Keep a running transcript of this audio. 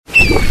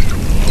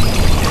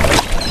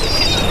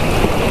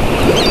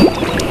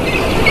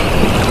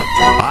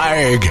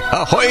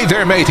Ahoy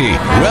there, matey.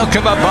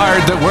 Welcome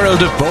aboard the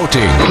world of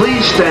boating.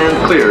 Please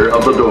stand clear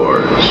of the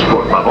doors.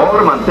 Por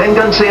favor,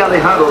 manténganse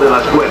alejado de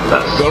las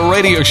puertas. The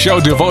radio show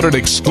devoted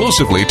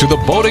exclusively to the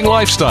boating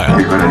lifestyle.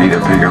 You're going to need a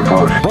bigger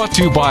boat. Brought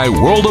to you by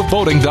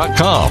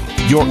worldofboating.com,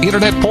 your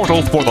internet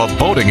portal for the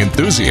boating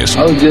enthusiast.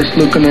 I was just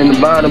looking into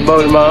buying a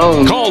boat of my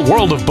own. Call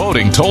World of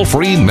Boating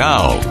toll-free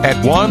now at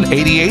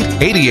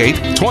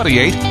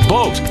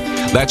 1-8888-28-BOAT.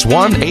 That's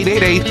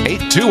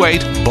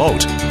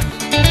 1-888-828-BOAT.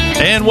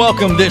 And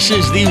welcome. This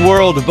is the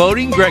World of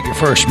Boating. Greg, your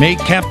first mate,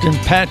 Captain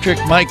Patrick,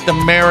 Mike the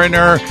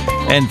Mariner,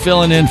 and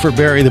filling in for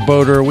Barry the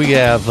Boater, we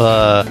have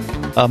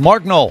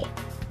Mark Knoll.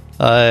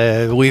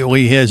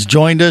 He has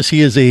joined us.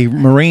 He is a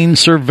marine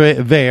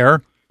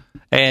surveyor.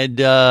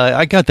 And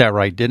I got that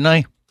right, didn't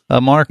I,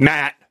 Mark?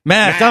 Matt.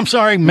 I'm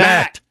sorry,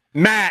 Matt.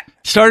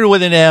 Started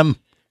with an M.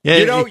 Yeah,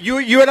 you know,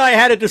 you and I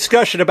had a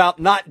discussion about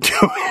not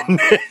doing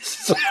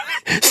this,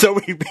 so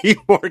we'd be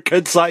more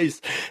concise.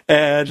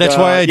 And that's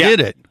why I did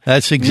it.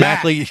 That's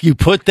exactly. Matt. You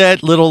put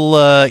that little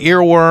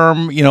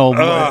earworm,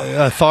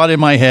 thought in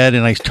my head,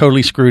 and I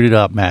totally screwed it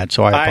up, Matt.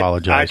 So I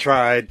apologize.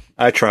 I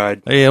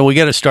tried. Yeah, we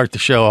got to start the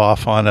show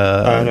off on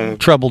a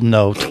troubled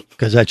note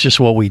because that's just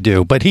what we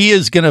do. But he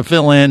is going to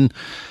fill in.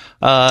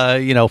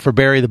 For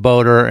Barry the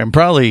Boater, and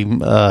probably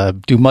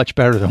do much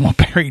better than what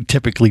Barry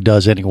typically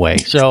does anyway.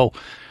 So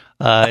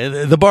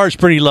the bar's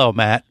pretty low,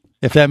 Matt,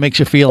 if that makes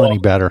you feel any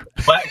better.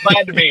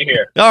 Glad to be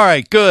here. All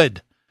right,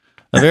 good.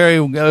 Very,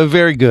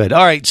 very good.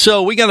 All right,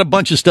 so we got a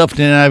bunch of stuff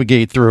to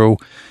navigate through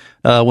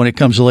when it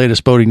comes to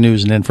latest boating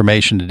news and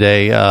information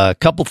today. A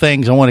couple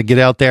things I want to get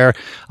out there.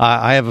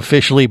 I have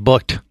officially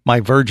booked my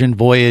Virgin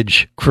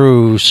Voyage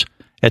cruise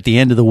at the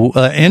end of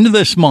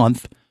this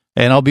month.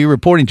 And I'll be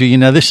reporting to you.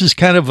 Now, this is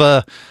kind of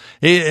I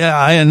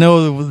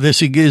know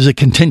this is a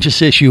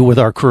contentious issue with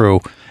our crew.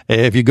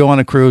 If you go on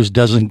a cruise, it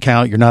doesn't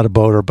count. You're not a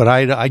boater. But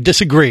I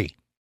disagree.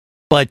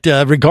 But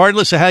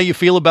regardless of how you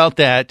feel about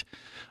that,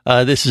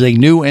 this is a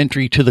new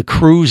entry to the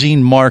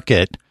cruising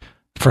market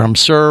from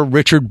Sir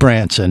Richard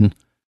Branson.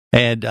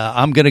 And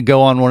I'm going to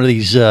go on one of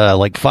these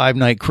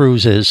 5-night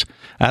cruises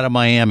out of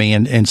Miami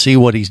and see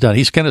what he's done.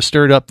 He's kind of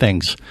stirred up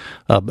things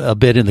a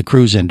bit in the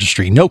cruise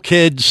industry. No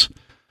kids.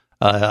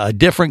 A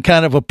different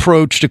kind of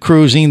approach to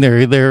cruising.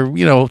 They're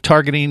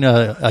targeting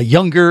a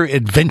younger,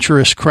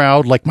 adventurous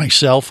crowd like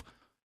myself.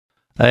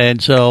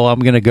 And so I'm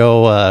going to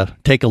go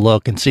take a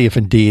look and see if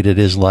indeed it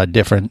is a lot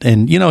different.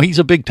 And, he's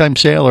a big-time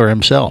sailor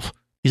himself.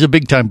 He's a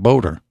big-time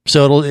boater.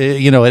 So,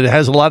 it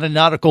has a lot of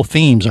nautical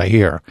themes, I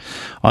hear,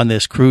 on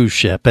this cruise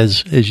ship,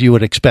 as you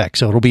would expect.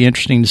 So it'll be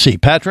interesting to see.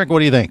 Patrick, what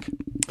do you think?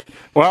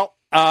 Well,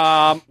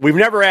 we've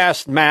never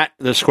asked Matt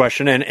this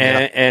question,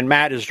 and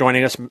Matt is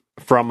joining us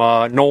from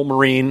Knoll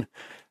Marine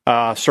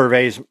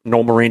Surveys,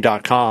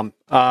 KnollMarine.com.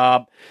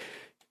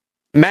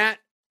 Matt,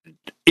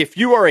 if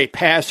you are a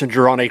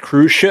passenger on a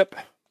cruise ship,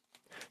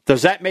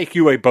 does that make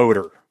you a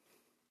boater?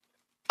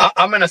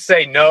 I'm going to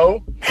say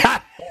no.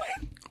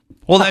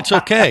 Well, that's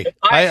okay.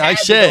 I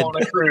said go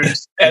on a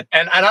cruise, and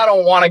I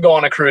don't want to go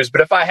on a cruise,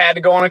 but if I had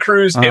to go on a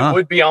cruise, it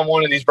would be on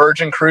one of these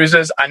Virgin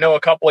cruises. I know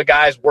a couple of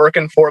guys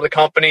working for the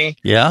company,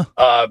 in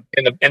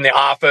the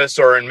office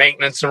or in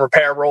maintenance and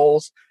repair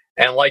roles,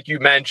 and like you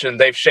mentioned,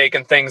 they've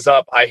shaken things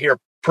up. I hear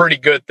pretty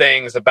good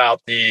things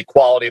about the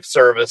quality of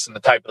service and the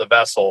type of the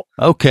vessel.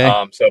 Okay.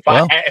 So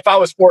if I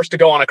was forced to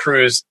go on a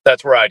cruise,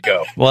 that's where I'd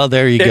go. Well,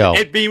 there you go.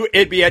 It'd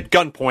be at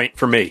gunpoint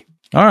for me.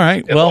 All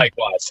right. Well,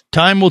 likewise.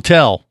 Time will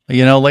tell.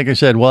 Like I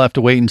said, we'll have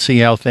to wait and see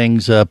how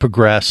things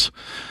progress,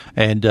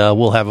 and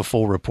we'll have a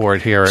full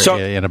report here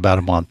in about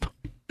a month.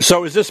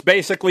 So is this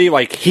basically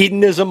like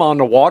hedonism on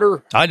the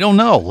water? I don't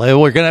know.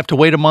 We're going to have to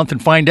wait a month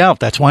and find out.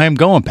 That's why I'm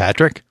going,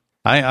 Patrick.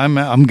 I'm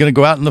going to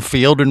go out in the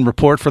field and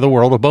report for the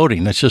World of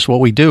Boating. That's just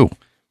what we do.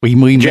 We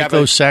make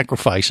those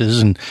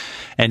sacrifices and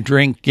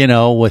drink,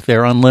 with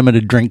their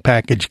unlimited drink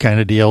package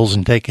kind of deals,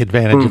 and take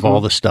advantage of all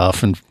the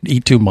stuff and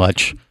eat too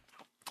much.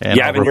 And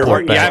you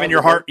having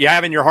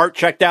your heart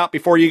checked out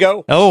before you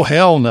go? Oh,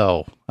 hell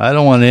no. I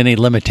don't want any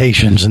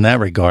limitations in that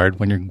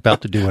regard when you're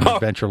about to do an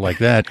adventure like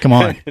that. Come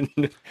on.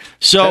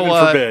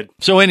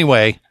 So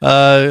anyway,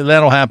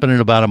 that'll happen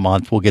in about a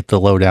month. We'll get the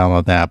lowdown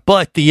on that.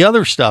 But the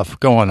other stuff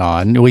going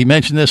on, we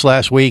mentioned this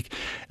last week,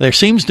 there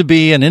seems to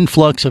be an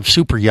influx of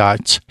super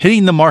yachts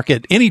hitting the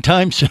market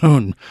anytime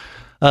soon.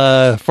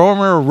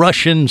 Former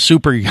Russian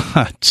super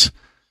yachts.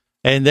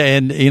 And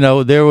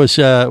there was,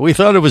 we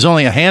thought it was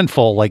only a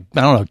handful,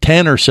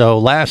 10 or so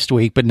last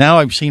week, but now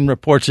I've seen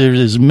reports there's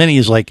as many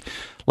as like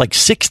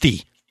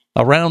 60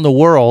 around the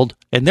world,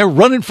 and they're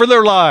running for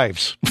their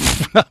lives.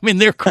 I mean,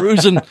 they're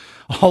cruising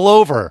all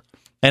over.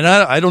 And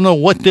I don't know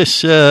what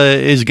this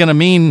is going to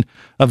mean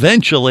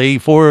eventually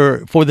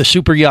for the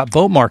super yacht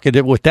boat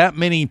market with that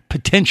many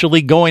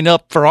potentially going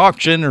up for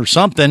auction or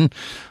something.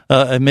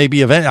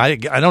 Maybe I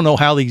don't know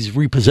how these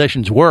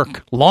repossessions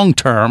work long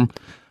term.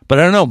 But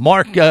I don't know,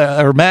 Mark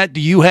or Matt,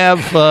 do you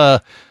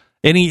have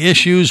any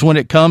issues when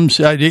it comes?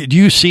 Do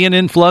you see an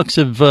influx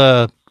of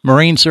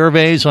marine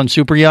surveys on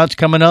super yachts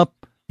coming up?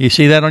 You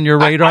see that on your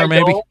radar,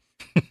 maybe?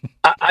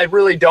 I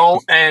really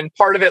don't. And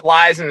part of it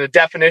lies in the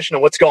definition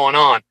of what's going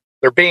on.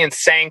 They're being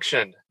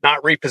sanctioned,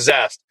 not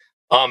repossessed.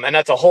 And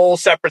that's a whole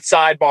separate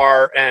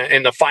sidebar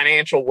in the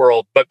financial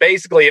world. But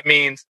basically, it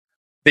means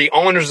the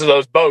owners of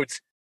those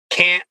boats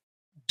can't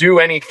do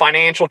any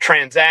financial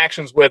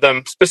transactions with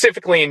them,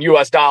 specifically in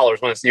U.S.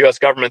 dollars when it's the U.S.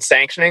 government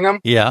sanctioning them.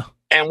 Yeah.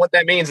 And what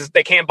that means is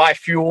they can't buy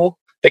fuel.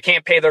 They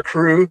can't pay their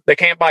crew. They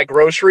can't buy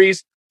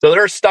groceries. So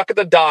they're stuck at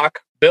the dock,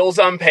 bills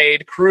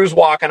unpaid, crews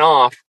walking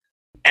off,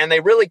 and they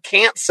really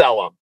can't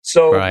sell them.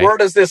 So where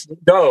does this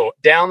go?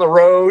 Down the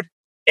road,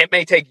 it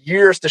may take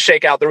years to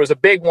shake out. There was a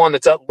big one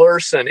that's at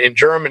Lürssen in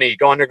Germany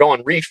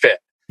undergoing refit.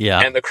 Yeah.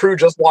 And the crew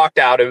just walked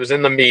out. It was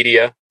in the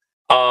media.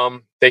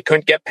 They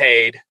couldn't get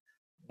paid.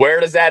 Where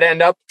does that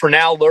end up? For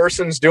now,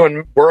 Lürsen's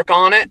doing work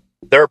on it.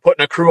 They're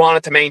putting a crew on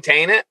it to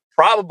maintain it,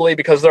 probably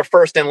because they're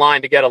first in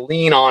line to get a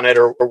lien on it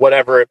or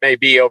whatever it may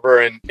be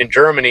over in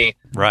Germany.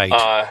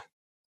 Right.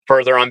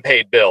 For their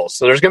unpaid bills.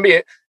 So there's going to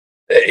be,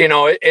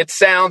 it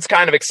sounds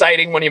kind of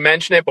exciting when you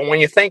mention it, but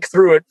when you think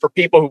through it, for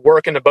people who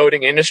work in the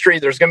boating industry,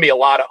 there's going to be a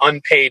lot of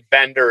unpaid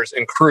vendors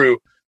and crew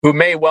who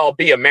may well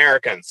be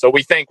Americans. So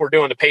we think we're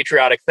doing the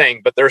patriotic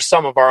thing, but there's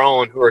some of our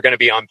own who are going to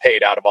be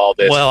unpaid out of all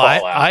this. Well,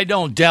 I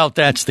don't doubt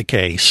that's the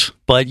case.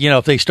 But,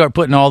 if they start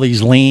putting all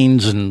these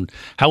liens and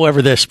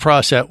however this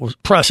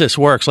process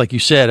works, like you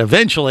said,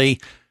 eventually,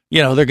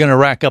 they're going to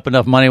rack up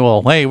enough money.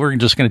 Well, hey, we're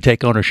just going to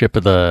take ownership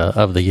of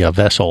the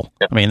vessel.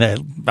 Yeah.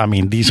 I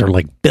mean, these are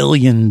like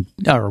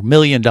 $1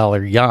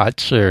 million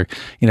yachts, or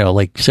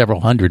like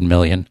several $100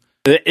 million.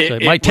 So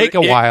it might take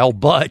a while,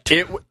 but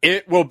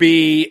it will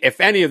be,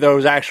 if any of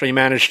those actually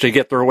manage to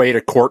get their way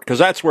to court, because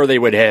that's where they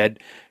would head.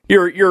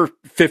 You're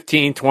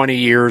 15, 20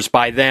 years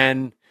by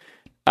then.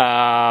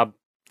 The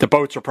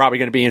boats are probably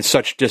going to be in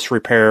such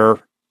disrepair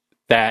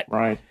that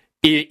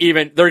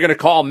even they're going to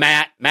call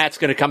Matt. Matt's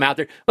going to come out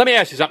there. Let me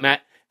ask you something,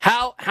 Matt.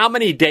 How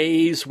many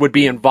days would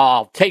be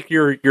involved? Take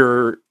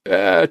your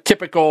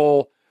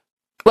typical,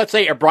 let's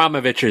say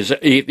Abramovich's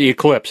the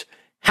Eclipse.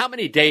 How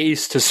many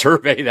days to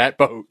survey that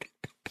boat?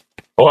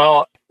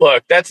 Well,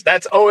 look,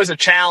 that's always a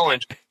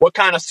challenge. What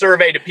kind of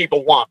survey do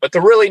people want? But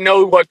to really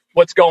know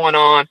what's going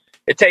on,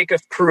 it takes a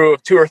crew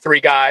of 2 or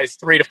 3 guys,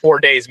 3 to 4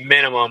 days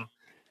minimum,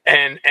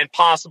 and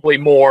possibly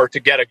more to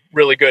get a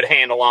really good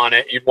handle on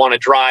it. You'd want to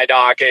dry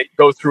dock it,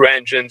 go through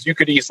engines. You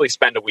could easily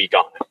spend a week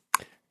on it.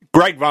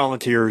 Greg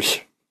volunteers.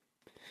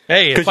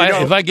 Hey, if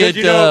I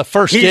get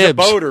first he's dibs, a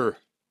boater.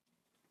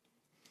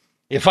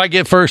 If I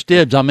get first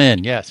dibs, I'm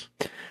in. Yes.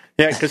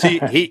 Yeah, because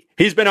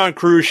he's been on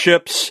cruise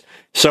ships.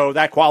 So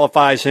that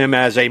qualifies him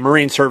as a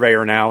marine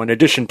surveyor now, in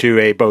addition to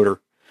a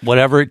boater.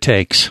 Whatever it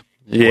takes.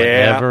 Yeah.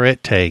 Whatever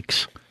it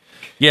takes.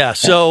 Yeah,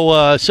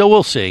 so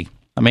we'll see.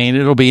 I mean,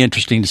 it'll be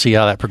interesting to see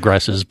how that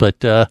progresses.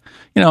 But, I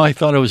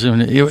thought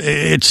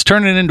it's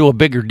turning into a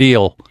bigger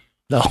deal,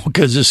 though,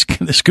 because this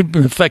could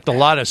affect a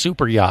lot of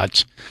super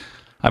yachts.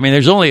 I mean,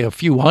 there's only a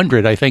few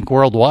hundred, I think,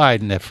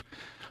 worldwide. And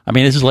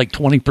this is like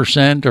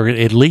 20% or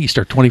at least,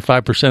 or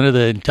 25% of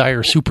the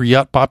entire super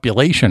yacht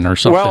population or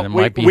something. Well, it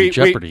might be in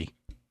jeopardy.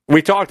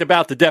 We talked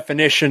about the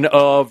definition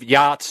of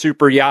yachts,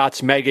 super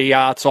yachts, mega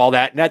yachts, all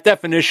that. And that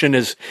definition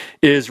is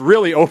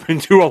really open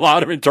to a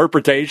lot of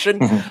interpretation.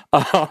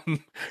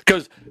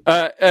 Because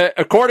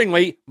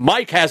accordingly,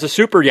 Mike has a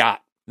super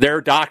yacht.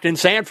 They're docked in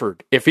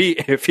Sanford. If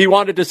he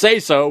wanted to say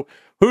so,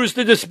 who's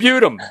to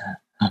dispute him?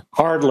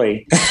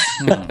 Hardly.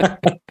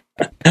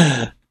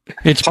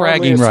 It's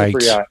bragging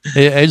rights,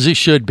 as it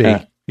should be.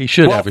 He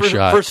should have a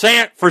shot.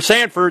 For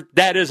Sanford,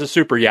 that is a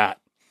super yacht.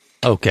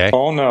 Okay.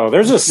 Oh no,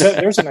 there's a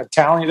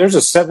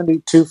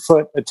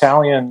 72-foot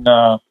Italian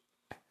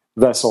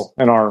vessel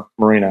in our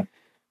marina.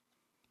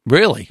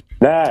 Really?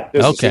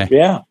 Okay.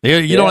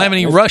 You don't have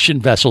any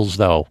Russian vessels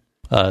though,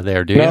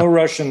 there, do you? No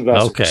Russian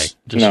vessels. Okay,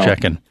 just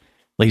checking. At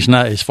least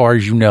not as far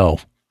as you know.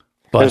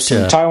 But there's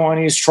some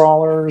Taiwanese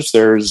trawlers.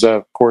 There's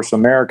of course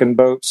American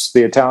boats,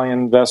 the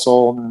Italian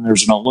vessel, and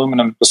there's a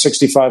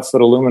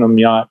 65-foot aluminum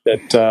yacht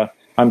that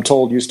I'm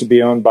told used to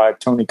be owned by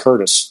Tony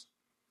Curtis.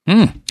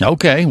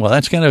 Okay, well,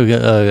 that's kind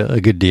of a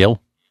good deal.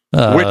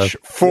 Which,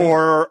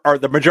 for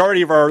the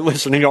majority of our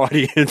listening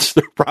audience,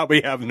 they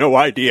probably have no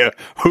idea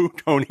who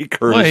Tony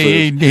Curtis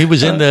is. He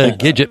was in the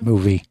Gidget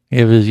movie.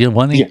 It was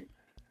one. Yeah.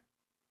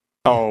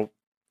 Oh,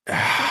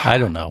 I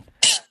don't know.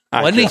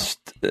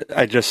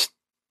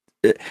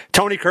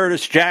 Tony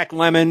Curtis, Jack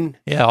Lemmon,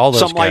 all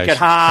those Some guys. Like It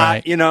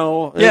Hot,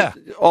 right.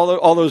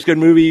 all those good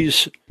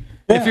movies.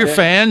 If you're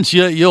fans,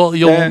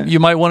 you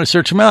might want to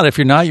search them out. If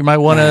you're not, you might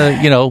want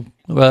to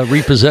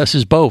repossess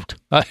his boat.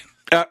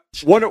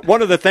 One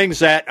of the things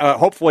that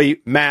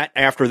hopefully Matt,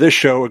 after this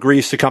show,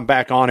 agrees to come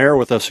back on air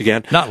with us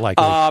again. Not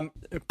likely.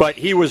 But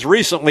he was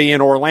recently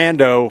in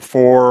Orlando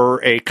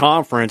for a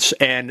conference,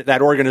 and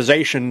that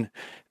organization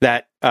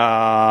that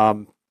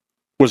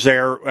was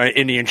there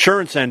in the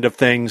insurance end of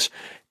things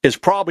is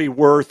probably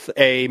worth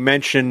a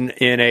mention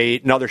in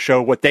another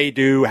show, what they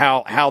do,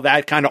 how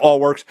that kind of all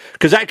works,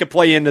 because that could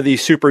play into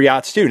these super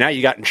yachts too. Now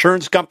you got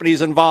insurance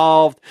companies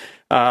involved.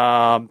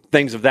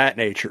 things of that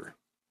nature.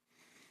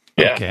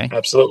 Yeah, okay.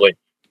 Absolutely.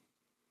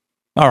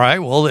 All right.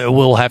 Well,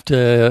 we'll have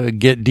to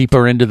get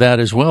deeper into that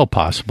as well,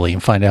 possibly,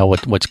 and find out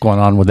what's going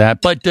on with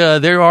that. But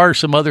there are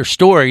some other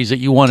stories that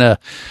you want to,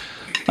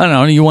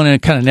 you want to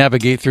kind of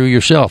navigate through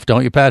yourself,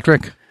 don't you,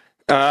 Patrick?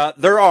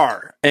 There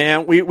are.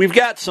 And we've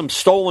got some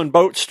stolen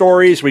boat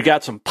stories. We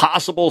got some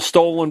possible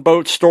stolen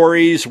boat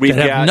stories. We've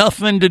got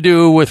nothing to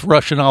do with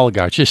Russian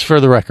oligarchs, just for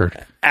the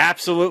record.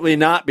 Absolutely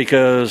not,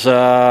 because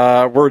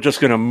we're just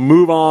going to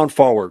move on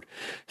forward.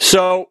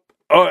 So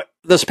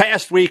this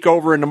past week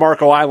over in the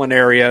Marco Island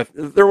area,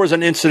 there was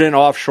an incident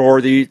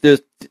offshore.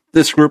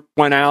 This group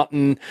went out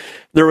and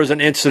there was an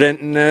incident,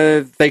 and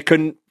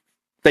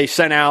they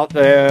sent out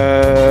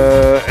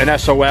an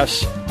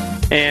SOS,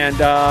 and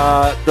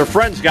their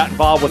friends got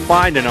involved with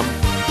finding them.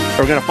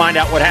 We're going to find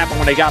out what happened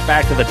when they got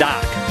back to the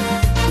dock.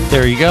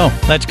 There you go.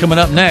 That's coming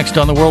up next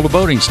on The World of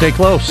Boating. Stay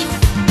close.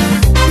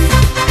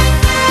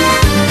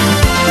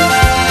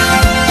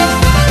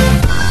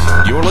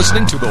 You're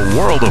listening to the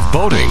World of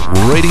Boating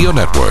Radio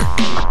Network.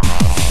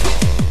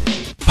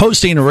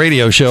 Hosting a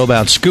radio show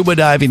about scuba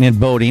diving and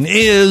boating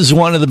is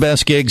one of the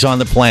best gigs on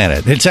the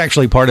planet. It's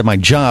actually part of my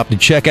job to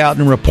check out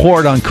and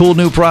report on cool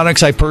new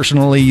products I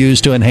personally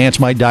use to enhance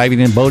my diving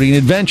and boating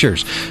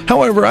adventures.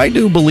 However, I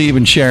do believe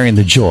in sharing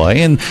the joy,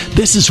 and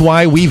this is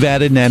why we've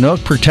added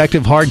Nanook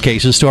protective hard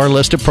cases to our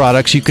list of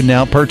products you can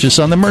now purchase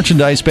on the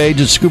merchandise page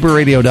at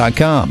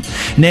scubaradio.com.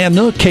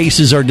 Nanook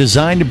cases are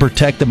designed to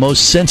protect the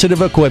most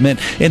sensitive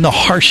equipment in the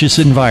harshest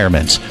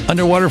environments.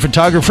 Underwater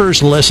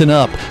photographers, listen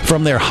up.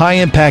 From their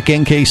high-impact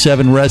NK7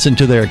 resin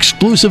to their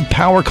exclusive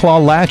Power Claw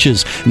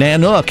latches,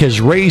 Nanook has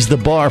raised the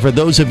bar for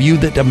those of you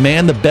that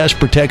demand the best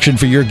protection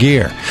for your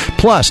gear.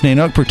 Plus,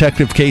 Nanook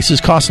protective cases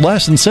cost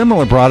less than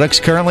similar products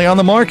currently on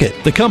the market.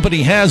 The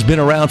company has been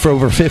around for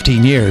over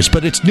 15 years,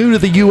 but it's new to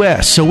the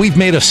U.S., so we've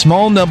made a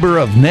small number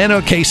of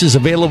Nanook cases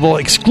available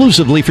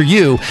exclusively for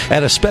you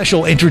at a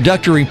special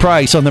introductory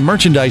price on the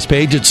merchandise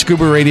page at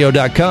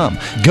scubaradio.com.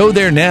 Go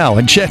there now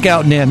and check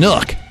out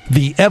Nanook,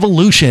 the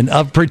evolution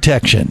of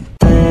protection.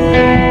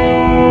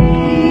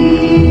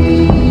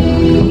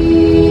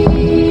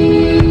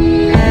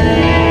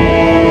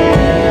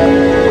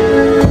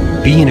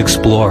 Be an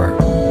explorer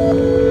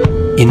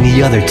in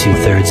the other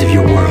two-thirds of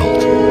your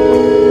world.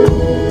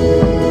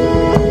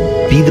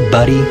 Be the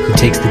buddy who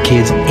takes the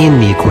kids in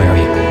the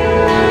aquarium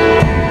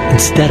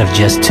instead of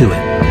just to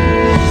it.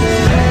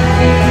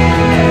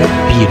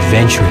 Be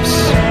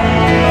adventurous.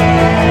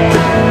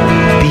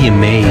 Be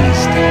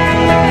amazed.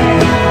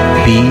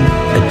 Be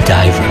a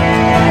diver.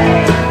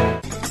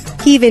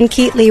 Even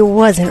Keatley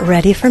wasn't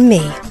ready for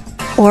me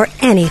or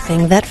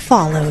anything that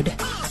followed.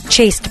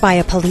 Chased by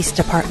a police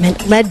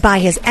department led by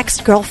his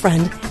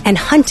ex-girlfriend and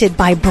hunted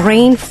by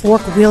brain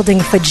fork-wielding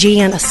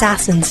Fijian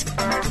assassins,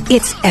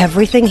 it's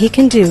everything he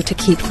can do to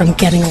keep from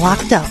getting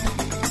locked up,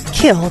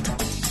 killed,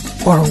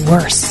 or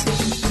worse.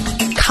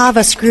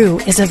 Kava Screw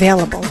is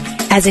available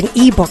as an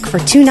ebook for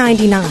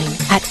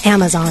 $2.99 at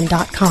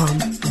Amazon.com.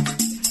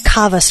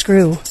 Kava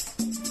Screw.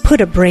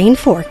 Put a brain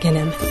fork in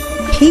him.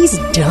 He's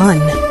done.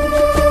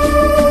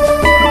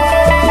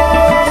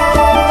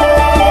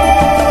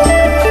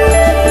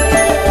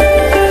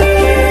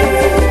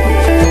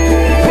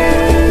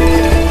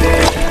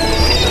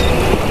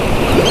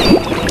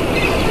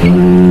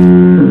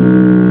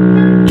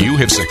 You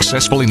have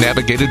successfully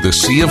navigated the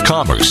Sea of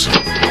Commerce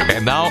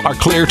and now are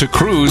clear to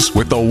cruise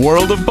with the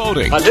World of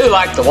Boating. I do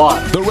like the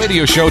water. The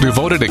radio show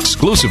devoted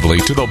exclusively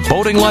to the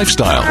boating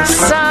lifestyle. The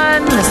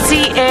sun, the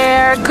sea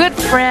air, good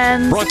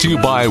friends. Brought to you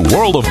by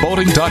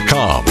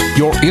worldofboating.com,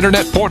 your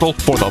internet portal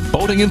for the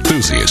boating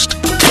enthusiast.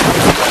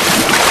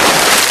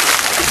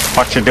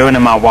 What you doing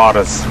in my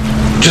waters?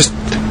 Just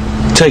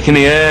taking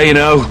the air, you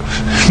know,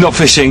 not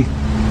fishing.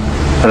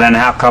 Well, then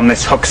how come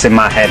this hook's in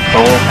my head,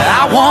 Paul?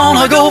 I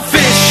wanna go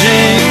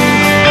fishing,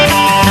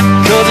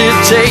 'cause it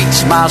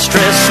takes my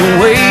stress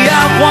away.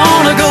 I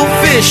wanna go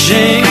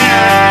fishing,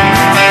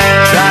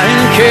 try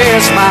and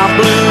cast my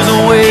blues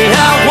away.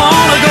 I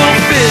wanna go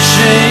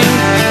fishing,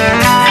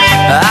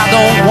 I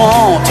don't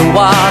want to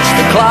watch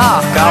the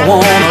clock. I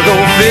wanna go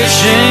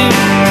fishing,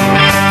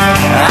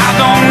 I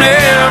don't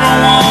ever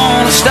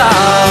wanna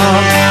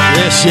stop.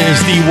 This is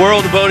the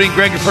World of Boating.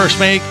 Greg the First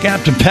Mate,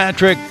 Captain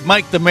Patrick,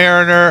 Mike the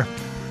Mariner,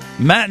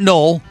 Matt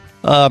Knoll,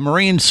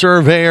 Marine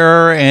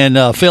Surveyor,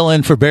 and fill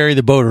in for Barry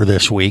the Boater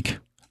this week.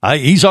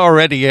 He's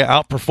already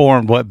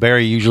outperformed what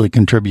Barry usually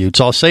contributes.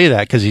 I'll say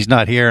that because he's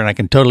not here, and I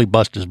can totally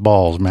bust his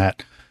balls,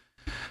 Matt.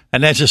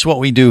 And that's just what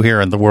we do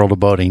here in the World of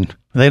Boating.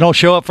 They don't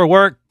show up for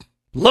work.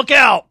 Look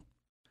out!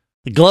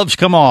 The gloves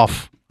come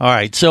off. All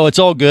right, so it's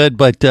all good,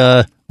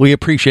 but we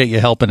appreciate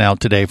you helping out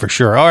today for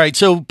sure. All right,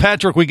 so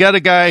Patrick, we got a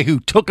guy who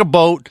took a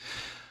boat.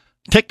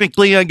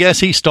 Technically, I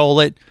guess he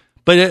stole it.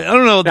 But I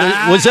don't know.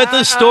 Was that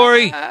the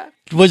story?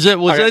 Was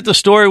that the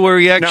story where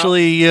he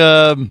actually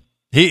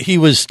he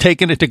was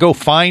taking it to go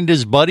find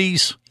his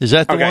buddies? Is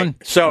that the one?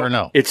 So or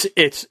no?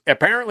 It's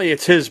apparently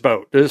it's his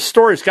boat. The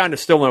story's kind of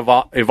still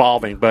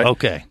evolving, but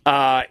okay.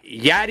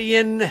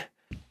 Yadian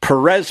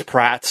Perez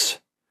Prats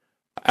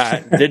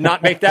Did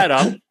not make that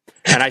up.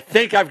 And I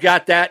think I've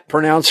got that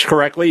pronounced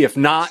correctly. If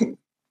not,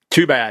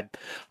 too bad.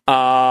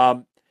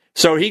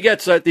 So he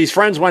gets, these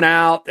friends went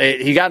out.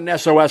 He got an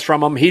SOS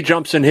from them. He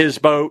jumps in his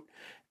boat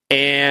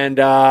and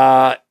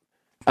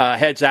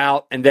heads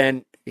out. And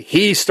then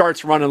he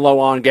starts running low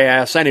on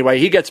gas. Anyway,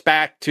 he gets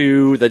back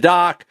to the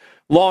dock.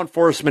 Law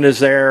enforcement is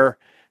there.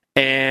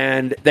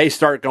 And they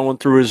start going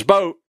through his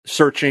boat,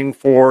 searching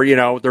for,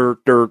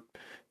 the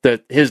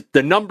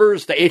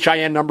numbers, the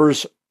HIN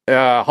numbers,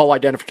 hull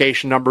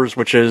identification numbers,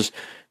 which is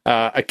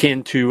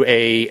akin to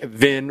a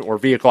VIN or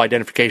vehicle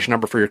identification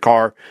number for your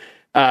car.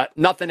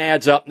 Nothing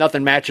adds up,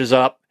 nothing matches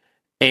up.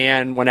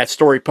 And when that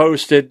story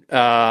posted,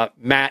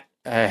 Matt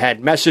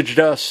had messaged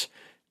us.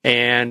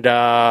 And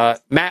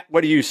Matt,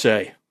 what do you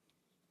say?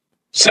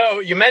 So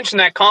you mentioned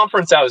that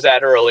conference I was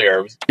at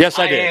earlier. Yes,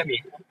 I did.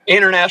 Miami,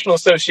 International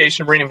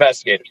Association of Marine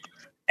Investigators.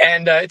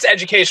 And it's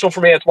educational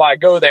for me. That's why I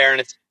go there.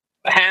 And it's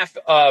half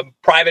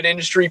private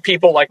industry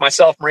people like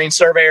myself, marine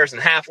surveyors,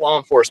 and half law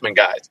enforcement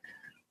guys.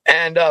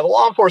 And the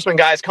law enforcement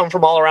guys come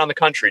from all around the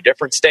country,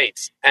 different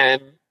states.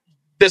 And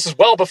this is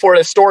well before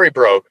this story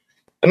broke.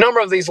 A number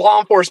of these law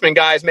enforcement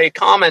guys made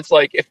comments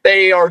like if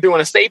they are doing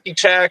a safety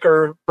check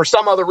or for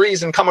some other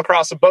reason come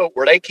across a boat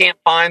where they can't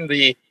find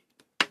the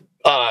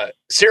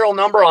serial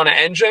number on an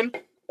engine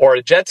or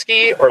a jet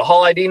ski or the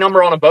hull ID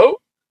number on a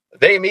boat,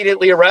 they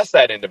immediately arrest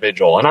that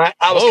individual. And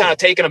I was kind of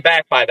taken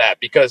aback by that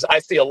because I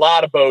see a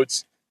lot of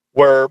boats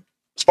where,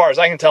 as far as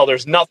I can tell,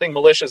 there's nothing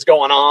malicious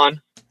going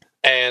on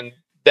and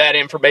that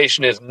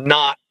information is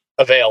not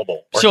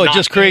available. So it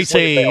just creates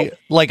a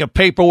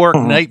paperwork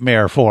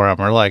nightmare for them.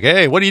 Or like,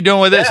 hey, what are you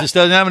doing with this? This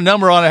doesn't have a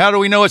number on it. How do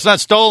we know it's not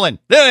stolen?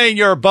 That ain't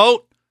your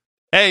boat.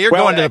 Hey, you're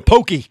going to the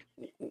pokey.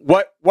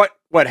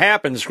 What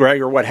happens, Greg,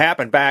 or what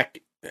happened back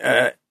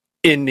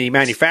in the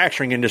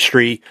manufacturing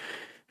industry,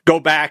 go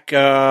back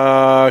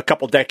a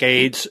couple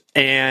decades,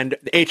 and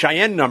the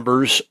HIN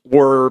numbers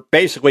were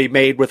basically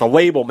made with a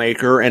label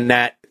maker, and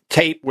that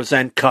tape was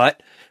then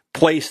cut,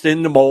 placed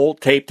in the mold,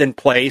 taped in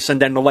place,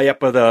 and then the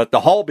layup of the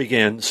hull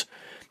begins.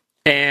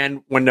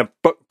 And when the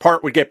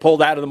part would get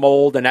pulled out of the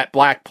mold and that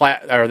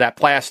that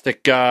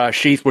plastic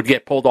sheath would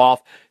get pulled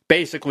off,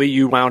 basically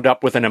you wound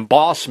up with an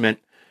embossment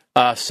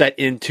set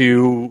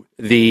into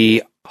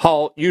the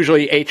hull.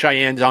 Usually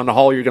HINs on the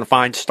hull you're going to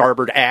find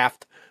starboard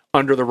aft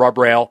under the rub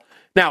rail.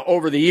 Now,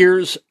 over the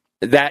years,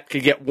 that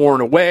could get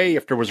worn away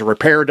if there was a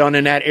repair done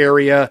in that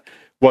area,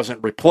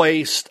 wasn't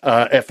replaced,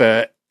 if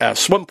a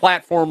swim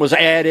platform was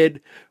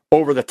added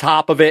over the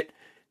top of it.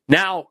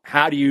 Now,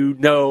 how do you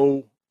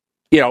know,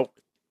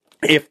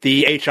 if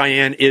the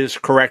HIN is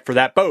correct for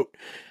that boat?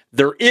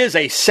 There is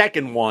a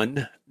second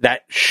one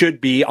that should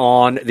be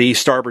on the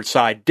starboard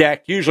side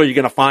deck. Usually you're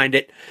going to find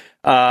it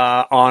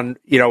on,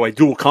 a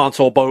dual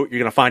console boat. You're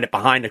going to find it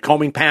behind the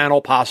coaming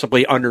panel,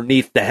 possibly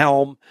underneath the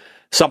helm,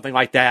 something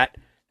like that.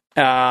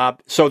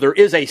 So there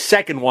is a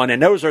second one,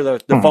 and those are the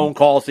phone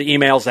calls, the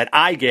emails that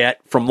I get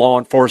from law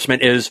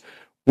enforcement is,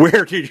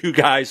 where did you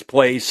guys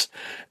place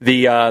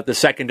the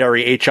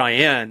secondary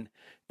HIN?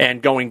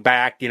 And going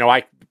back,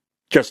 I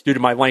just due to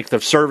my length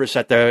of service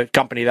at the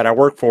company that I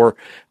work for,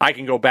 I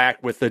can go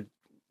back with a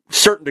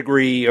certain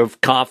degree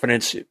of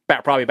confidence,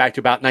 probably back to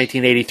about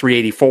 1983,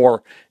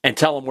 84, and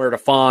tell them where to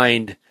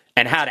find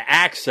and how to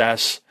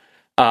access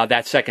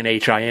that second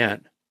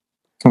HIN.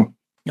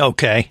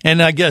 Okay.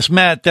 And I guess,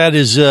 Matt, that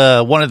is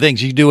one of the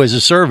things you do as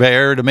a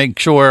surveyor to make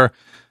sure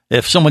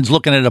if someone's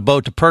looking at a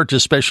boat to purchase,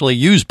 especially a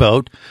used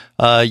boat,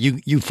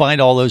 you find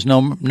all those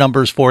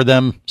numbers for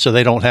them so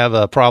they don't have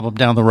a problem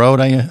down the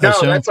road, I assume?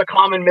 No, that's a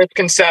common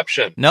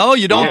misconception. No,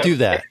 you don't do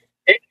that.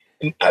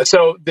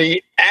 So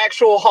the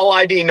actual hull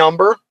ID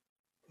number,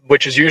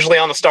 which is usually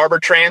on the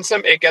starboard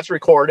transom, it gets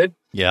recorded.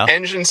 Yeah.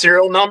 Engine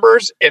serial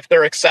numbers, if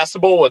they're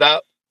accessible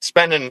without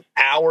spending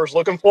hours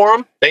looking for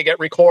them, they get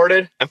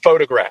recorded and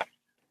photographed.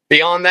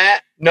 Beyond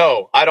that,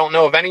 no, I don't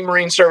know of any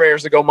marine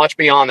surveyors that go much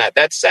beyond that.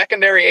 That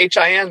secondary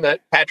HIN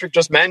that Patrick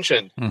just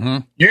mentioned,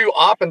 you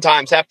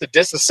oftentimes have to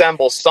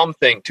disassemble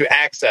something to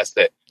access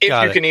it,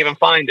 if you can even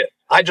find it.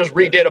 I just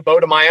redid a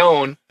boat of my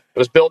own. It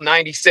was built in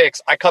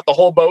 96. I cut the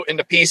whole boat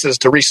into pieces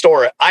to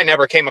restore it. I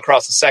never came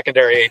across a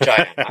secondary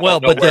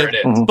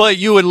HIN. But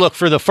you would look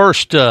for the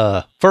first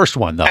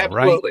one, though,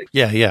 Absolutely.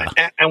 Right? Yeah.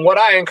 And what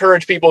I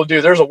encourage people to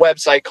do, there's a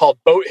website called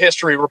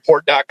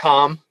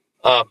boathistoryreport.com,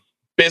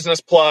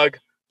 business plug,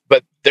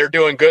 but they're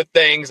doing good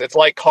things. It's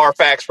like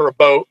Carfax for a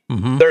boat.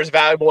 There's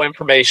valuable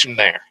information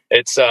there.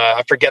 It's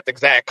I forget the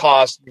exact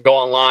cost. You go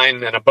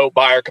online and a boat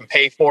buyer can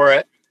pay for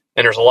it.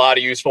 And there's a lot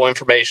of useful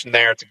information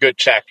there. It's a good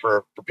check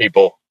for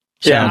people.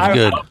 Sounds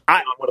good.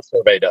 What a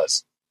survey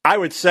does. I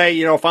would say,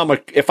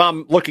 if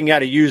I'm looking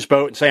at a used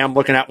boat and say I'm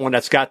looking at one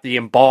that's got the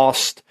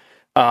embossed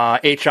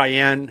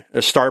HIN,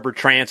 the starboard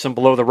transom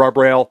below the rub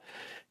rail,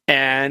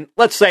 and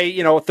let's say,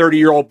 a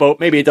 30-year-old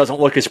boat, maybe it doesn't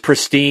look as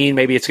pristine,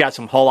 maybe it's got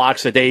some hull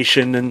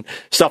oxidation and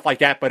stuff like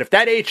that, but if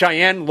that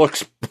HIN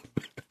looks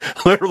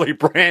literally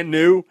brand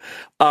new,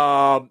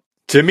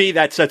 to me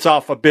that sets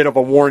off a bit of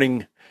a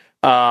warning,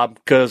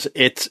 because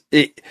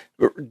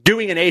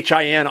doing an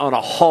HIN on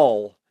a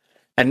hull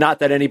and not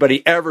that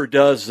anybody ever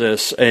does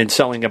this in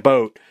selling a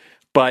boat,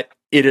 but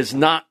it is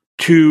not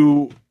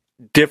too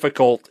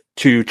difficult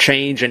to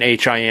change an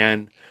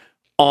HIN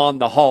on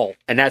the hull.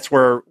 And that's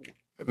where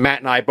Matt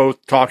and I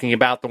both talking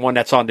about the one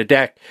that's on the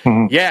deck.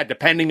 Mm-hmm. Yeah,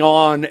 depending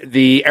on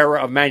the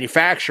era of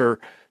manufacture,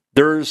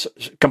 there's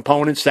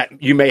components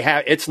that you may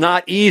have. It's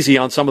not easy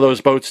on some of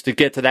those boats to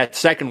get to that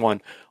second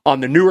one. On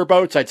the newer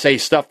boats, I'd say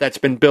stuff that's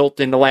been built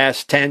in the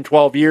last 10,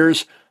 12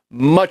 years,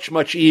 much,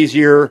 much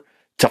easier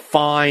to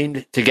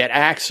find, to get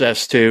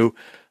access to.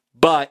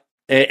 But,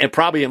 and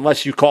probably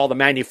unless you call the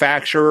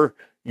manufacturer,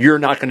 you're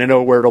not going to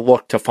know where to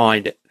look to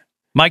find it.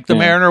 Mike the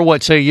Mariner,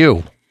 what say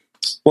you?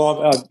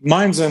 Well,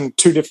 mine's in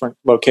two different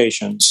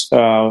locations.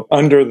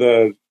 Under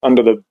the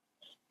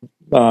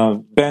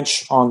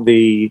bench on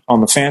the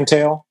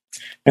fantail,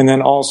 and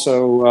then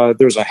also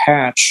there's a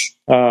hatch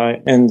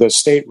in the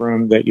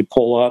stateroom that you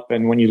pull up,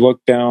 and when you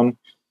look down,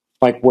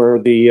 like where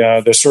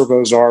the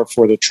servos are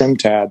for the trim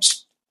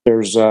tabs,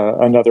 there's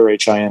another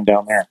HIN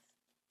down there.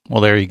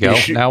 Well, there you go.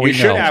 Now we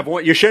know.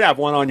 You should have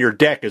one on your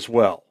deck as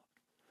well.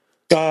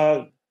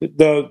 The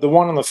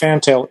one on the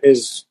fantail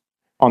is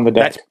on the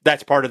deck.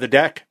 That's part of the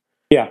deck.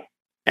 Yeah,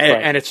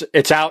 and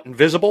it's out and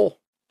visible.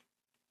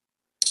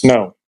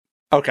 No.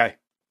 Okay.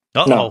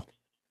 No.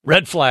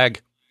 Red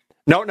flag.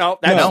 No.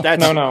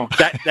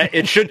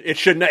 It shouldn't.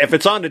 If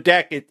it's on the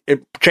deck,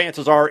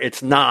 chances are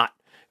it's not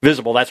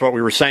visible. That's what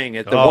we were saying.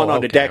 The one on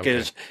the deck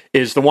is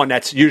the one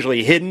that's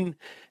usually hidden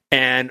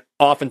and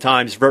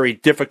oftentimes very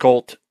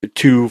difficult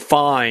to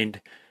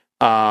find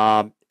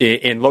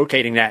in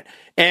locating that.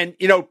 And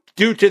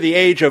due to the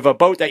age of a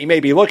boat that you may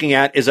be looking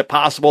at, is it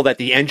possible that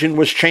the engine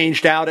was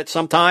changed out at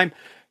some time?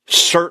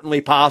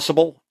 Certainly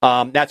possible.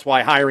 That's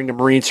why hiring a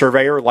marine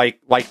surveyor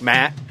like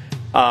Matt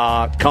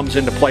comes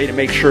into play to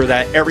make sure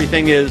that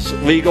everything is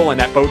legal and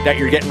that boat that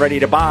you're getting ready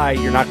to buy,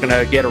 you're not going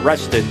to get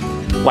arrested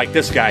like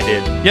this guy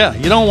did. Yeah,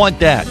 you don't want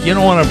that. You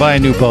don't want to buy a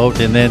new boat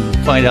and then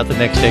find out the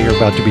next day you're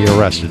about to be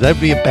arrested.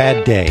 That'd be a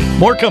bad day.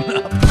 More coming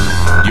up.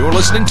 You're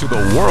listening to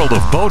the World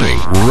of Boating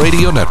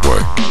Radio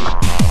Network.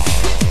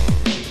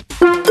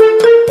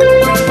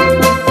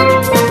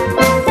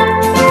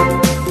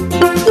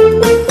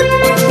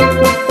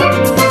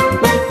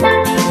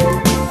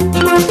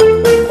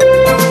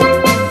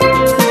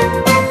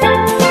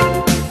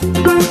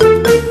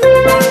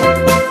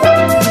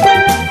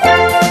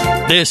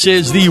 This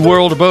is the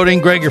World of Boating.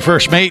 Greg, your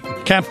first mate,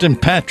 Captain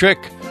Patrick,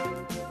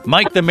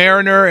 Mike the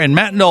Mariner, and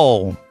Matt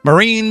Knoll,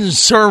 Marine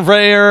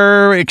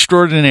Surveyor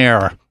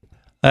Extraordinaire.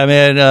 I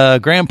mean,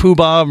 Grand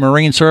Poobah,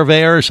 Marine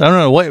Surveyors. I don't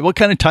know. What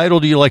kind of title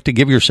do you like to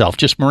give yourself?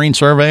 Just Marine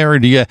Surveyor, or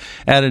do you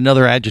add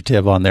another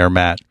adjective on there,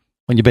 Matt,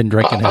 when you've been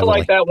drinking heavily? I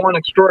like that one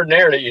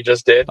extraordinaire that you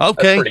just did.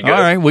 Okay. All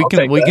right. We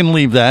can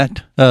leave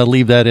that.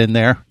 Leave that in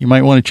there. You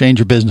might want to change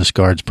your business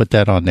cards. Put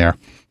that on there.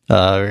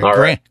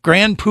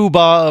 Grand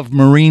Poobah of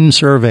Marine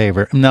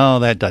Surveyor. No,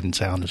 that doesn't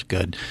sound as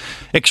good.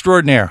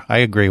 Extraordinaire. I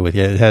agree with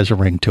you. It has a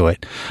ring to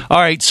it. All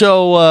right.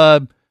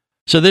 So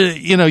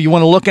you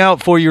want to look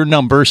out for your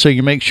number, so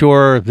you make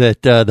sure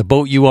that the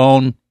boat you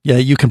own,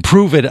 you can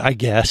prove it, I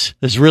guess,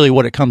 is really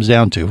what it comes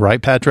down to,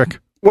 right, Patrick?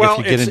 Well, if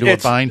you get into a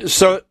bind.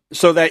 So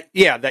that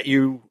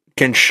you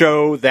can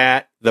show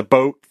that the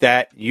boat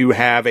that you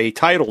have a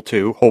title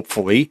to,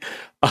 hopefully,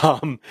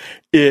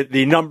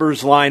 the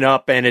numbers line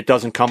up and it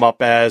doesn't come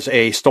up as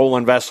a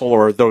stolen vessel,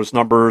 or those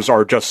numbers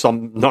are just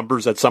some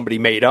numbers that somebody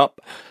made up.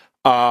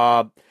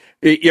 I've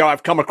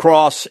come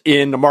across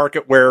in the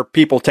market where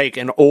people take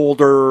an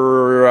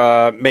older,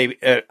 I'm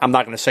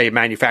not going to say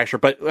manufacturer,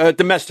 but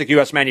domestic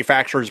U.S.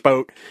 manufacturer's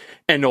boat,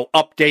 and they'll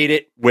update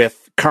it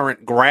with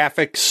current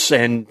graphics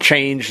and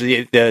change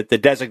the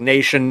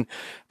designation,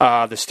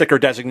 the sticker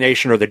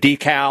designation or the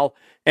decal.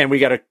 And we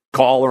got a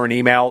call or an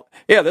email.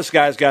 Yeah, this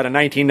guy's got a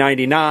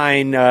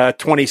 1999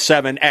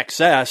 27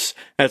 XS.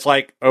 And it's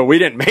like, oh, we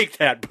didn't make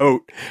that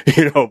boat,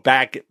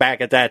 back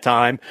at that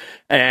time.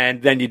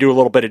 And then you do a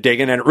little bit of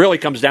digging, and it really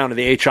comes down to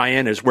the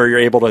HIN is where you're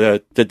able to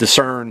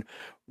discern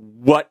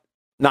what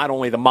not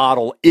only the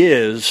model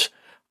is,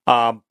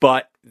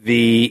 but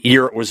the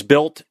year it was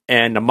built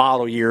and the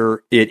model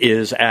year it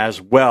is as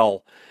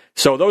well.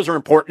 So those are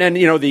important.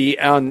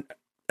 And,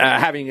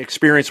 having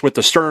experience with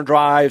the stern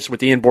drives, with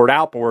the inboard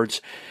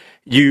outboards,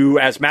 you,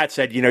 as Matt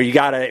said, you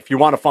gotta, if you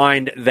want to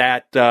find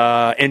that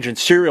engine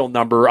serial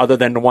number other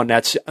than the one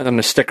that's on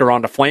the sticker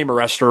on the flame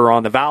arrestor or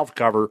on the valve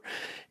cover,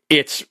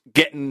 it's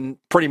getting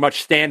pretty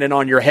much standing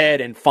on your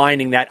head and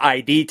finding that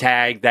ID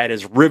tag that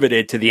is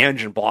riveted to the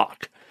engine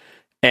block.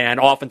 And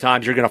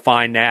oftentimes you're going to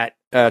find that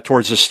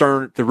towards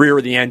the rear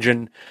of the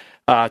engine,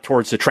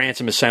 towards the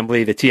transom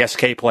assembly, the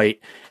TSK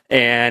plate.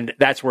 And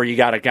that's where you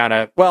got to kind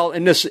of,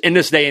 in this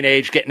day and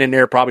age, getting in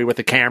there probably with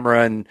a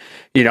camera and,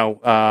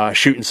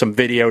 shooting some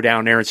video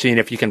down there and seeing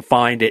if you can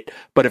find it.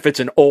 But if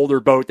it's an older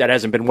boat that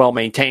hasn't been well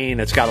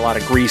maintained, it's got a lot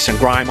of grease and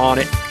grime on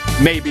it,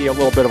 maybe a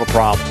little bit of a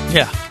problem.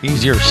 Yeah,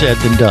 easier said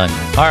than done.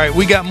 All right,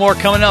 we got more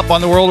coming up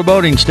on the World of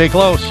Boating. Stay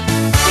close.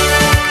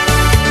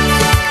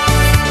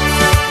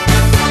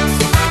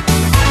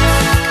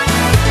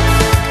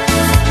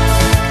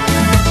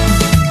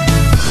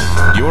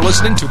 You're You're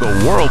listening to the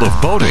World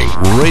of Boating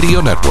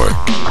Radio Network.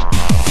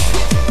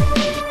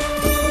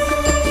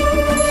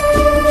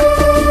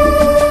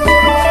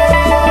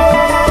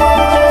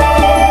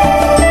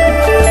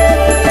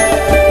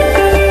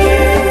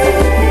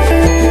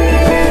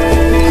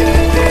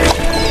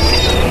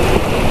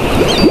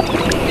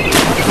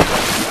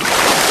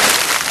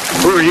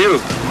 Who are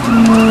you?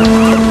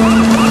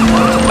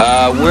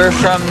 We're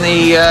from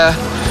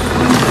the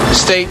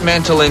State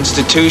Mental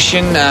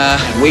Institution.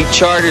 We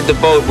chartered the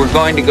boat. We're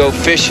going to go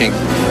fishing,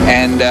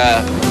 and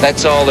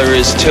that's all there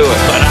is to it.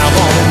 But I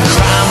won't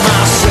cry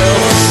myself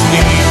to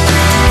sleep,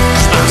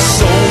 'cause my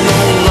soul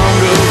no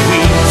longer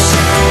weeps,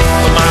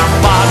 but my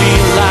body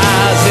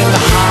lies in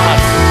the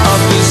heart of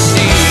the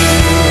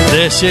sea.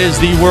 This is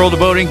the World of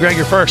Boating. Greg,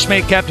 your first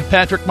mate, Captain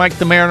Patrick, Mike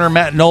the Mariner,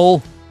 Matt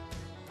Knoll,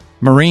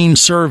 Marine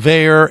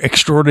Surveyor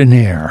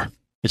Extraordinaire,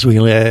 as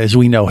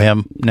we know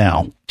him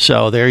now.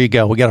 So there you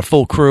go. We got a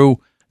full crew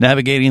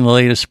navigating the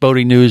latest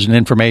boating news and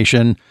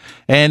information,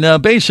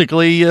 and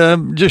basically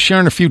just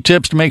sharing a few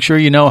tips to make sure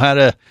you know how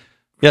to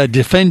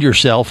defend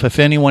yourself. If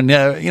anyone,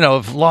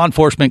 if law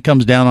enforcement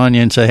comes down on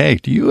you and say, hey,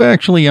 do you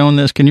actually own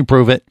this? Can you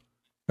prove it?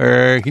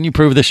 Or can you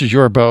prove this is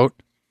your boat?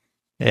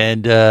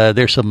 And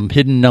there's some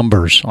hidden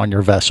numbers on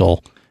your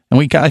vessel.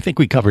 And I think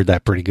we covered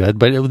that pretty good.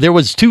 But there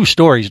was 2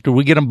 stories. Did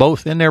we get them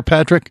both in there,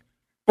 Patrick?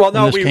 Well,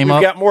 no, we've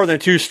got more than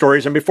 2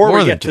 stories. And before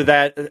we get to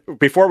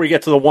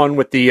the one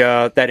with the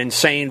that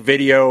insane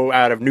video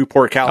out of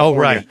Newport, California.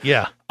 Oh, right,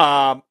 yeah.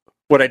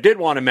 What I did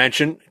want to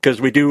mention,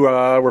 because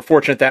we're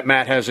fortunate that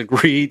Matt has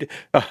agreed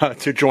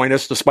to join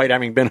us, despite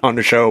having been on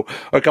the show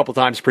a couple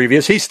times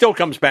previous. He still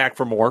comes back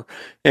for more,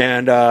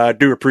 and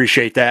do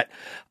appreciate that.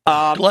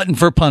 Glutton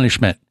for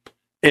punishment.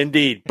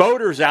 Indeed.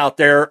 Boaters out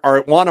there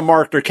want to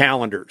mark their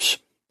calendars.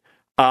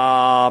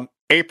 April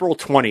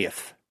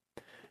 20th.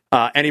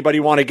 Anybody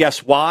want to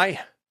guess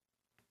why?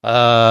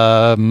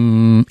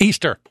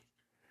 Easter.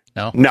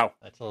 No.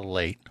 That's a little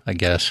late, I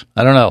guess.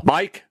 I don't know.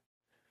 Mike?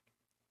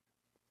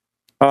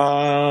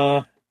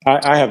 I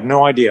have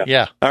no idea.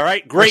 Yeah. All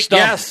right. Great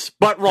guess,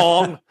 but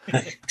wrong.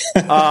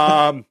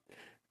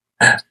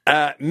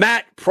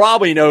 Matt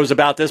probably knows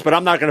about this, but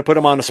I'm not going to put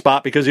him on the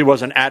spot because he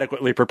wasn't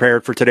adequately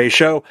prepared for today's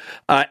show.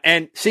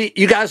 And see,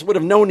 you guys would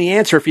have known the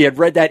answer if you had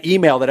read that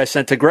email that I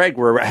sent to Greg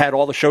where I had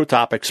all the show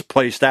topics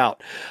placed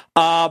out.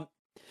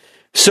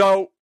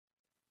 So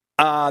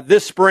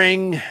this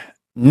spring,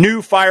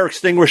 new fire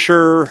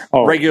extinguisher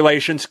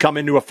regulations come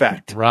into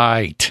effect.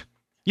 Right.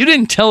 You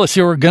didn't tell us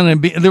there was going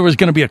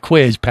to be a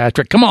quiz,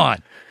 Patrick. Come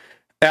on.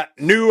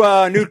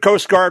 New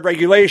Coast Guard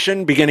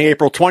regulation beginning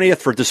April 20th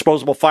for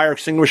disposable fire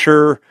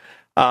extinguisher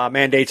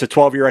mandates a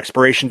 12-year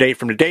expiration date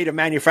from the date of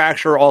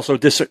manufacture. Also,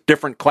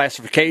 different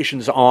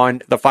classifications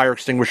on the fire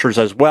extinguishers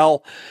as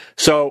well.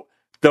 So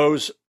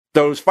those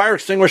fire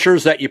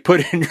extinguishers that you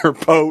put in your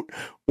boat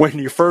when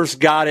you first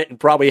got it and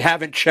probably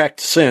haven't checked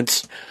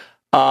since,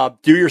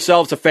 do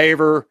yourselves a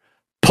favor,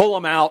 pull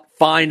them out,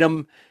 find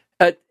them,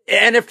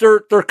 and if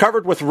they're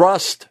covered with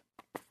rust,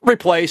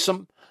 replace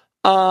them.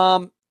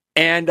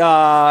 And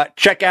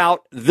check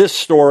out this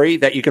story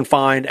that you can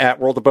find at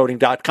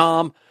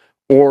worldofboating.com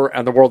or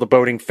on the World of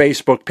Boating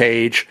Facebook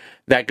page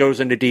that goes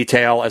into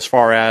detail as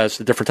far as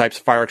the different types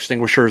of fire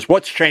extinguishers,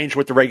 what's changed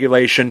with the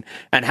regulation,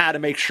 and how to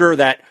make sure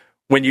that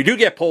when you do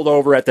get pulled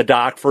over at the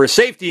dock for a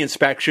safety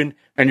inspection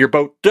and your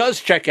boat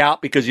does check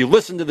out because you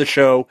listened to the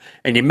show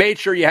and you made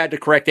sure you had the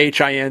correct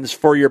HINs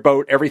for your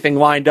boat, everything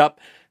lined up,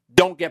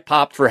 don't get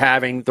popped for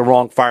having the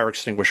wrong fire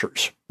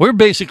extinguishers. We're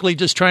basically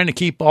just trying to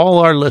keep all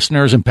our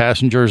listeners and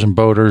passengers and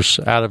boaters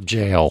out of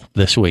jail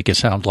this week, it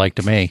sounds like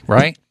to me,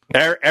 right?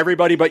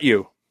 Everybody but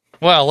you.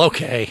 Well,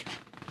 okay.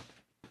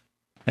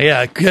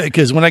 Yeah,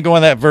 because when I go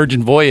on that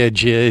Virgin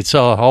voyage, it's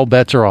all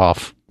bets are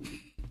off.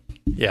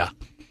 Yeah.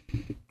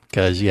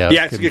 Because,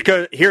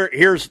 because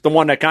here's the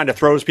one that kind of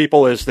throws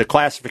people is the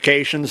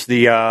classifications.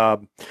 The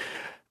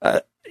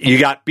you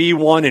got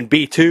B1 and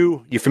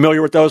B2. You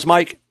familiar with those,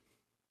 Mike?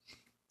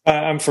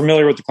 I'm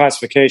familiar with the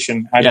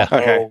classification. I don't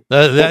know.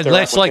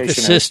 That's like the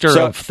sister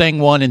of Thing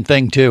 1 and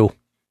Thing 2.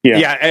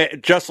 Yeah,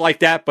 just like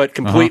that, but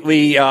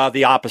completely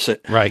the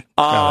opposite. Right.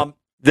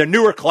 The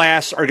newer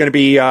class are going to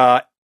be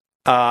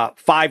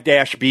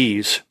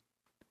 5-Bs.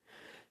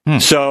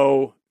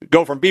 So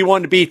go from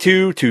B1 to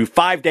B2 to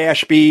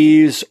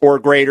 5-Bs or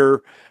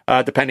greater,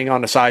 depending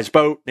on the size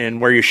boat and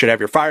where you should have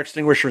your fire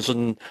extinguishers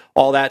and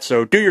all that.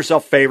 So do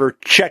yourself a favor,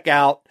 check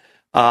out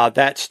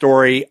that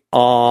story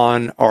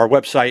on our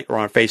website or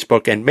on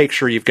Facebook, and make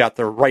sure you've got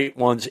the right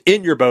ones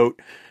in your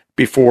boat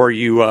before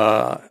you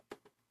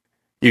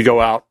go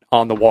out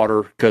on the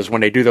water, because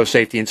when they do those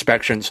safety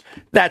inspections,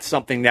 that's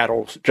something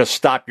that'll just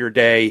stop your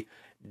day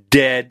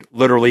dead,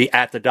 literally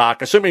at the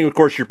dock, assuming, of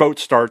course, your boat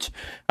starts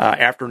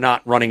after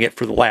not running it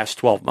for the last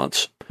 12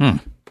 months.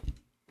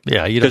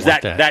 Yeah, you don't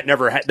want that. That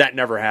never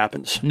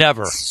happens.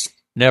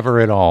 Never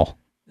at all.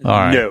 All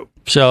right. No.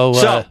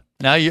 So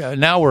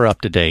now we're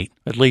up to date,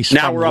 at least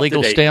now from we're a up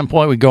legal to date.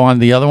 standpoint. We go on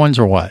the other ones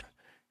or what?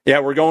 Yeah,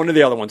 we're going to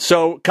the other one.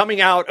 So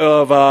coming out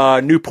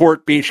of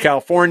Newport Beach,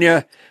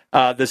 California,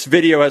 this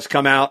video has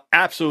come out.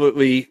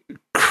 Absolutely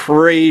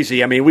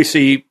crazy. I mean, we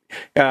see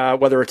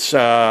whether it's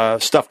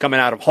stuff coming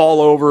out of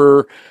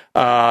Haulover,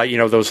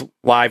 those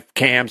live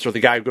cams or the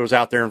guy who goes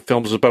out there and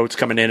films the boats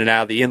coming in and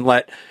out of the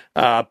inlet,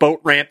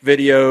 boat ramp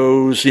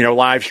videos,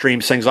 live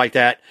streams, things like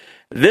that.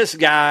 This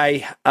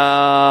guy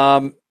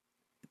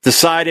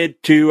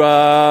decided to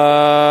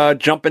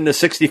jump in the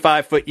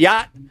 65-foot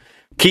yacht.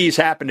 Keys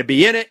happened to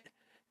be in it.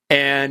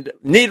 And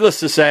needless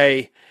to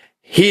say,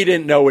 he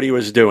didn't know what he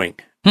was doing.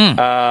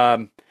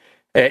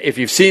 If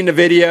you've seen the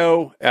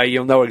video,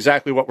 you'll know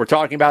exactly what we're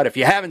talking about. If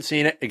you haven't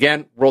seen it,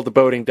 again,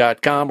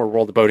 worldofboating.com or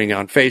World of Boating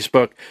on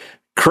Facebook.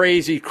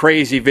 Crazy,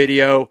 crazy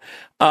video.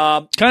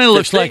 Kind of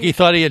looks like he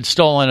thought he had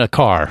stolen a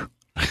car.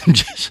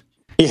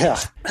 Yeah.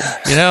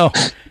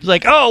 It's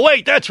like, oh,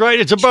 wait, that's right.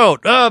 It's a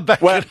boat.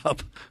 Back it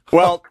up.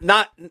 Well,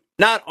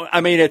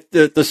 I mean,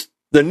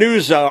 the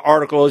news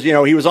article is,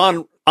 he was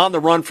on the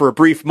run for a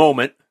brief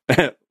moment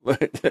and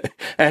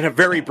a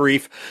very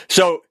brief.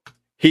 So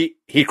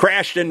he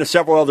crashed into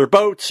several other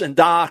boats and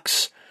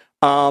docks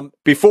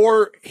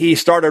before he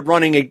started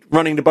running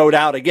the boat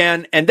out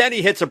again. And then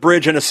he hits a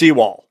bridge and a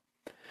seawall.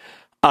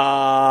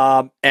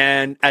 And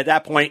at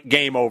that point,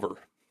 game over.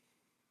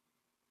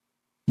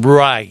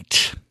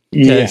 Right.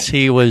 Because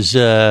he was,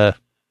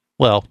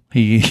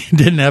 he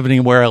didn't have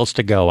anywhere else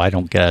to go, I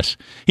don't guess.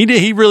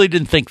 He really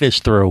didn't think this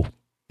through,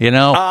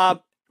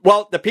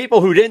 Well, the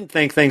people who didn't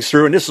think things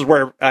through, and this is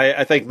where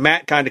I think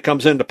Matt kind of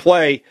comes into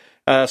play,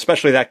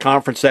 especially that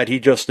conference that he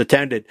just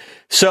attended.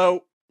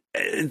 So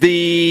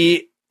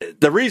the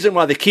reason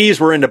why the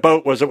keys were in the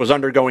boat was it was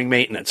undergoing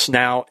maintenance.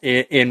 Now,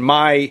 in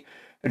my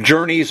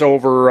journeys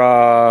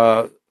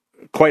over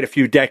quite a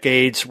few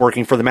decades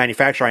working for the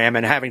manufacturer I am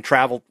and having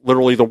traveled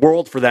literally the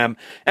world for them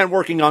and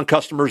working on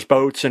customers'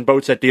 boats and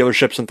boats at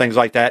dealerships and things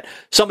like that.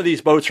 Some of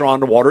these boats are on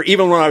the water.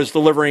 Even when I was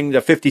delivering the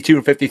 52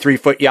 and 53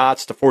 foot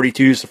yachts, the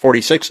 42s, the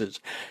 46s,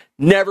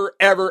 never,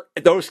 ever,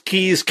 those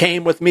keys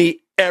came with me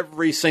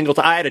every single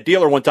time. I had a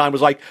dealer one time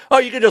was like, oh,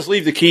 you can just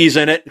leave the keys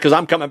in it because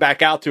I'm coming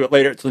back out to it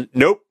later. It's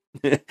nope.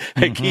 The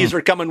keys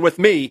are coming with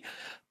me.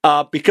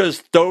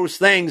 Because those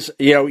things,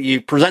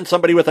 you present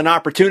somebody with an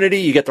opportunity,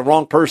 you get the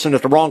wrong person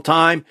at the wrong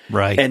time.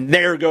 Right. And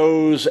there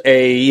goes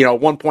a,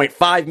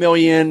 $1.5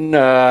 million,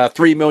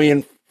 $3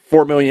 million,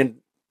 $4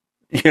 million,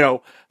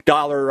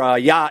 dollar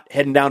yacht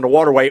heading down the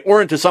waterway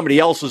or into somebody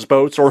else's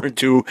boats or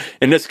into,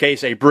 in this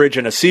case, a bridge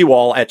and a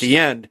seawall at the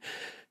end.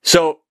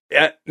 So,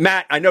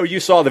 Matt, I know you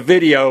saw the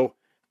video.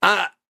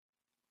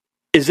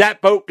 Is that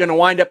boat going to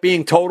wind up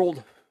being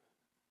totaled?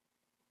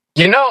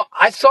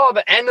 I saw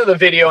the end of the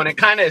video, and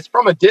it's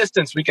from a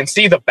distance. We can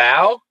see the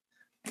bow,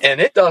 and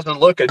it doesn't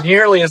look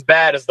nearly as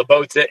bad as the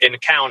boats it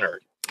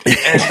encountered.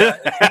 And,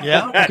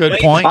 yeah, good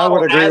point. I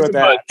would agree with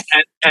that.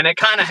 And it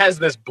kind of has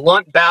this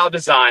blunt bow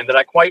design that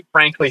I quite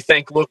frankly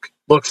think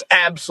looks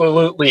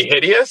absolutely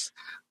hideous.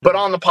 But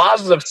on the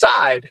positive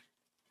side,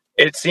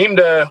 it seemed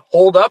to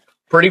hold up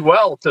pretty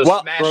well to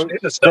smash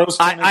into stuff.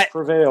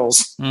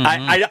 Prevails.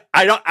 Mm-hmm.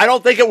 I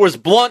don't think it was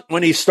blunt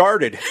when he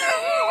started.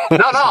 No,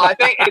 I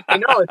think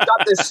it's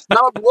got this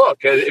snub look.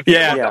 If you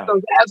look at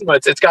those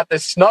azimuths, it's got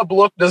this snub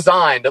look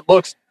design that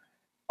looks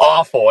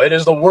awful. It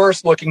is the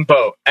worst looking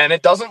boat, and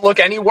it doesn't look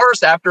any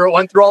worse after it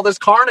went through all this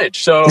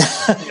carnage. So,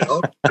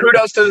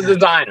 kudos to the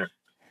designer.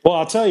 Well,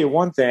 I'll tell you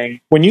one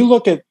thing. When you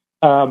look at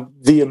I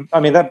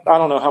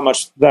don't know how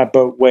much that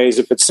boat weighs.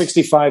 If it's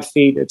 65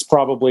 feet, it's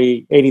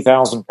probably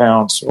 80,000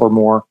 pounds or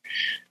more.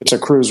 It's a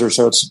cruiser,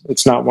 so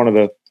it's not one of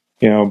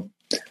the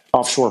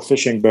offshore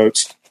fishing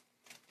boats,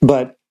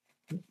 but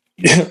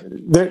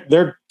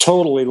they're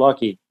totally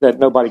lucky that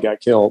nobody got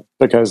killed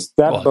because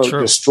that boat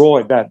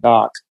destroyed that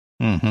dock.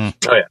 Mm-hmm.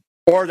 Oh yeah,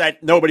 or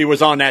that nobody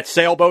was on that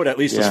sailboat, at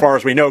least as far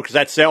as we know, because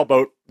that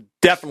sailboat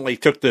definitely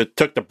took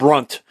the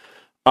brunt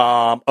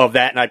of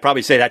that, and I'd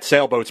probably say that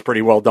sailboat's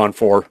pretty well done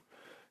for.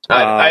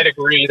 I'd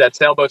agree that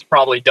sailboat's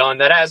probably done.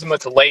 That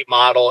azimuth's a late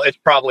model; it's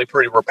probably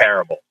pretty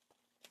repairable.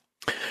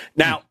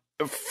 Now,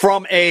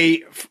 from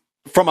a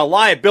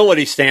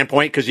liability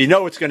standpoint, because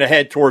it's going to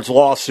head towards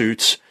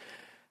lawsuits.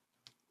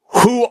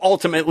 Who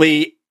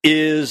ultimately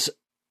is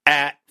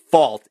at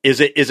fault?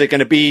 Is it going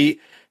to be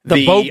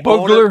the boat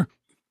bugler,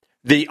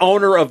 the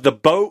owner of the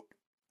boat?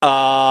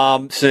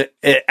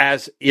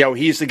 As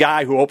he's the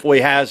guy who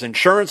hopefully has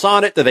insurance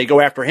on it. Do they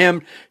go after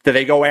him? Do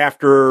they go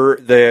after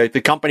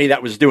the company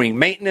that was doing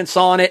maintenance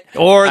on it,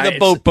 or the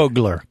boat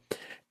bugler?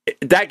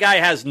 That guy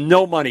has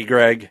no money,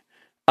 Greg.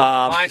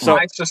 My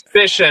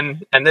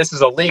suspicion, and this is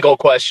a legal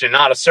question,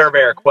 not a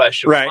surveyor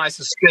question. Right. My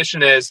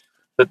suspicion is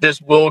that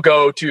this will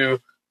go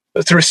through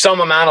some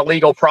amount of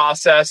legal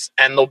process,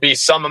 and there'll be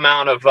some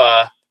amount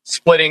of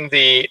splitting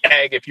the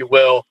egg, if you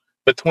will,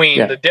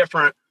 between the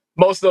different.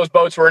 Most of those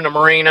boats were in the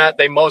marina.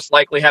 They most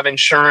likely have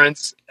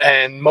insurance,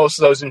 and most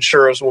of those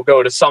insurers will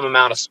go to some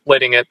amount of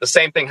splitting it. The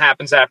same thing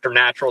happens after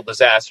natural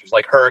disasters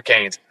like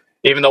hurricanes.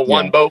 Even though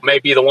one boat may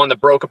be the one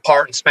that broke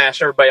apart and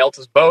smashed everybody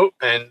else's boat,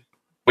 and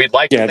we'd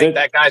like to think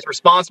that guy's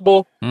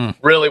responsible.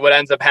 Really what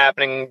ends up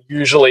happening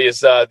usually is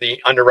the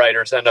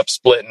underwriters end up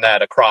splitting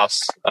that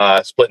across,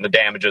 splitting the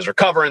damages or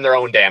covering their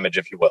own damage,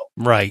 if you will.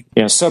 Right.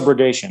 Yeah,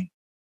 subrogation.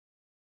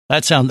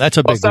 That's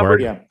a big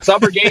word. Yeah.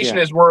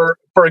 Subrogation is where,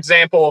 for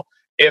example,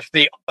 if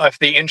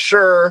the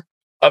insurer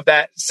of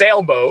that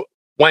sailboat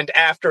went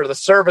after the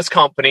service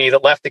company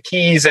that left the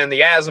keys and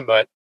the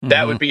azimuth,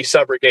 that would be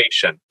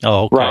subrogation.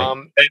 Oh,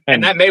 okay.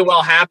 And that may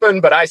well happen,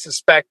 but I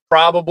suspect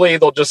probably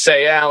they'll just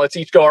say, yeah, let's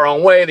each go our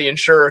own way. The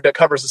insurer that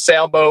covers the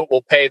sailboat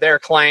will pay their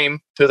claim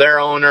to their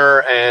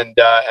owner, and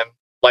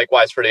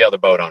likewise for the other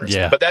boat owners.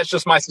 Yeah. But that's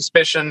just my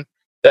suspicion.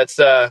 That's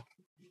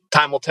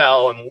time will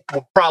tell, and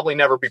we'll probably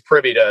never be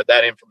privy to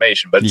that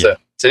information. But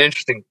it's an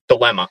interesting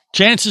dilemma.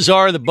 Chances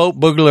are the boat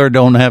boogler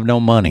don't have no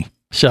money.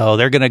 So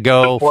they're going to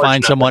go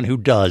find someone who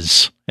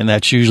does. And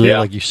that's usually,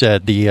 like you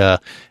said, the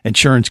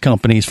insurance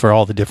companies for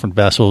all the different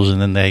vessels.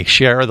 And then they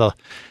share the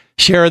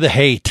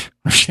hate,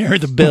 share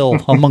the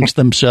bill amongst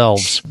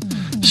themselves.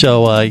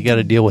 So you got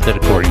to deal with it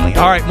accordingly.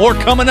 All right, more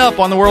coming up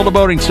on the World of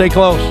Boating. Stay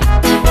close.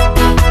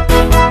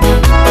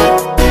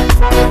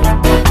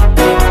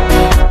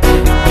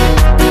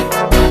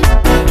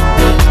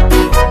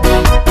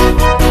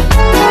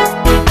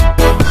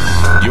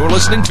 You're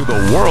listening to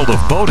the World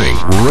of Boating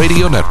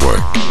Radio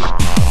Network.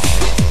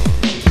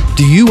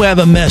 Do you have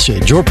a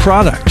message or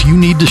product you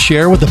need to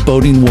share with the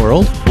boating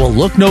world? Well,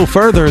 look no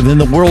further than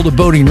the World of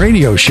Boating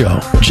radio show.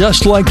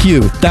 Just like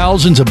you,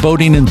 thousands of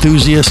boating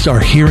enthusiasts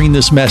are hearing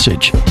this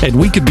message, and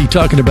we could be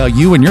talking about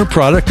you and your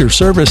product or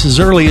service as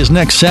early as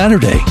next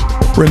Saturday.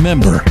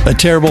 Remember, a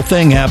terrible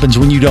thing happens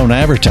when you don't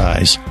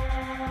advertise.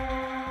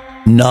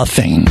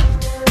 Nothing.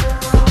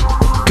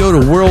 Go to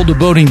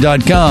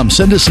worldofboating.com,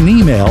 send us an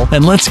email,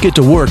 and let's get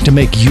to work to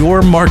make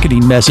your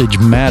marketing message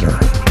matter.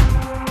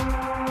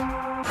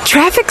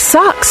 Traffic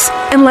sucks,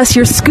 unless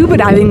you're scuba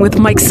diving with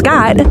Mike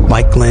Scott.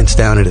 Mike glanced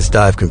down at his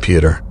dive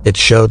computer. It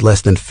showed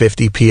less than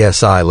 50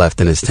 PSI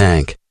left in his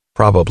tank.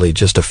 Probably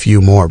just a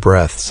few more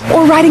breaths.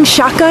 Or riding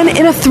shotgun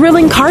in a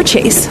thrilling car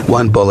chase.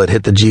 One bullet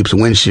hit the Jeep's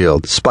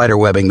windshield,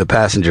 spiderwebbing the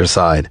passenger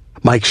side.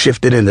 Mike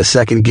shifted into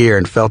second gear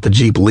and felt the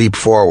Jeep leap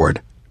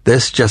forward.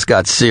 This just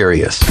got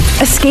serious.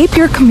 Escape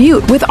your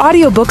commute with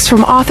audiobooks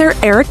from author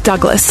Eric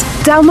Douglas.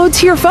 Download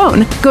to your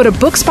phone. Go to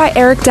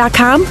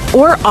booksbyeric.com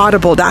or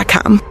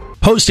audible.com.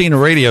 Hosting a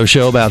radio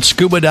show about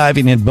scuba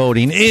diving and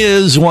boating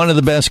is one of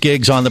the best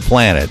gigs on the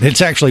planet. It's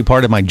actually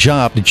part of my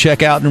job to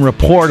check out and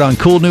report on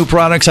cool new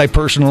products I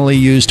personally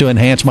use to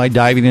enhance my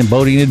diving and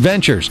boating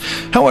adventures.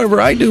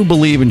 However, I do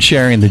believe in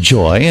sharing the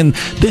joy, and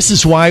this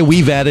is why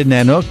we've added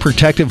Nanook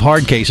protective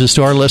hard cases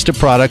to our list of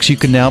products you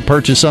can now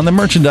purchase on the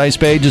merchandise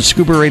page at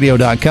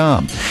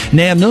scubaradio.com.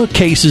 Nanook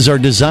cases are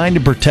designed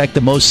to protect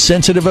the most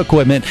sensitive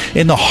equipment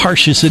in the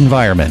harshest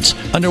environments.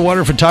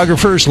 Underwater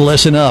photographers,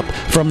 listen up.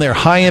 From their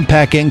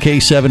high-impact NK7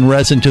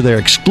 resin to their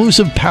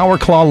exclusive Power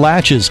Claw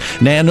latches,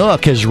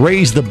 Nanook has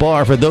raised the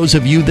bar for those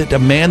of you that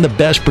demand the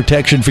best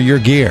protection for your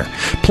gear.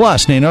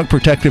 Plus, Nanook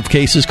protective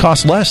cases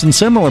cost less than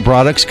similar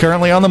products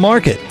currently on the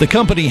market. The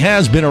company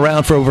has been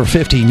around for over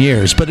 15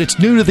 years, but it's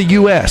new to the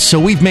U.S., so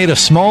we've made a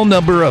small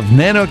number of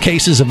Nanook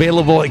cases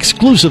available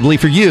exclusively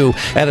for you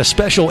at a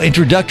special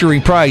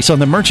introductory price on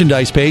the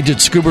merchandise page at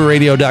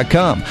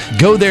scubaradio.com.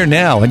 Go there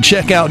now and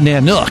check out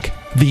Nanook,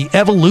 the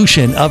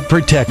evolution of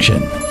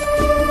protection.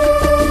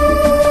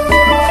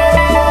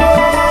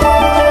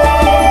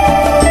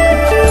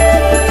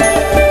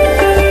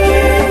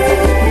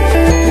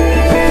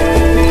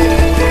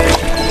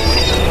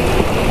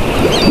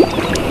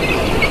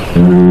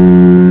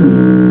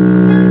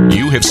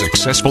 You have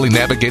successfully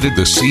navigated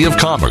the Sea of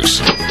Commerce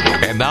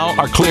and now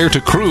are clear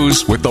to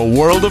cruise with the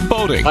World of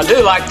Boating. I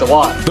do like the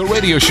water. The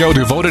radio show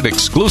devoted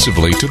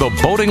exclusively to the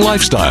boating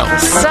lifestyle. The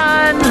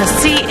sun, the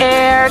sea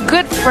air,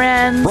 good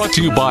friends. Brought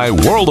to you by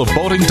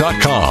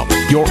worldofboating.com,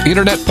 your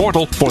internet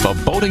portal for the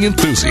boating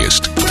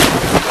enthusiast.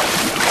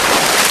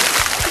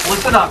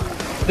 Listen up.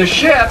 The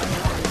ship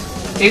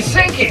is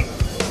sinking.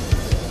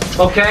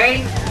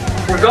 Okay?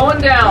 We're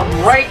going down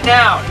right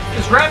now.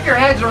 Just wrap your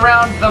heads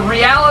around the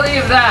reality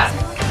of that.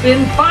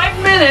 In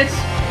 5 minutes,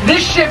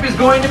 this ship is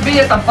going to be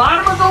at the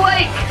bottom of the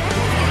lake,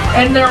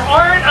 and there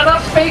aren't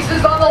enough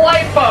spaces on the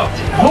lifeboat.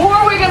 Who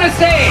are we going to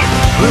save?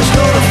 Who's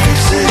going to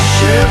fix this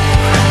ship?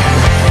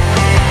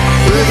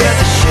 We'll get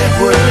the ship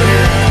we're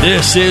in.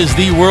 This is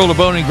the World of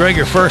Boating. Greg,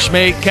 your first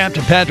mate,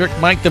 Captain Patrick,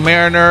 Mike the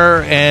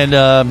Mariner, and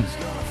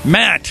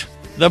Matt,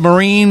 the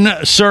Marine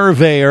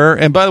Surveyor.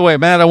 And by the way,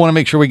 Matt, I want to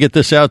make sure we get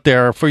this out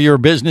there for your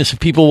business. If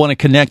people want to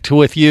connect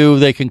with you,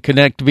 they can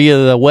connect via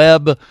the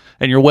web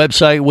and your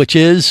website, which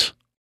is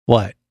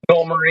what?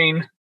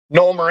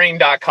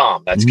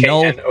 NoelMarine.com. That's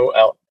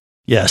KNOL.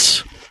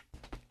 Yes.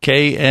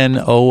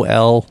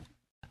 KNOL.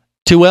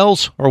 2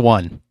 L's or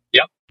 1?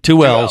 Yep.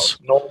 2 L's.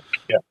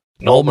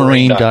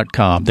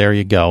 NoelMarine.com. There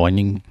you go.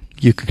 And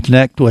you can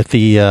connect with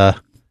the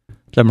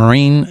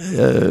Marine,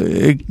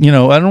 I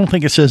don't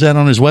think it says that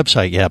on his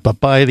website yet,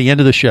 but by the end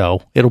of the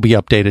show, it'll be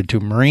updated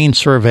to Marine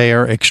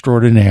Surveyor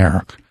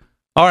Extraordinaire.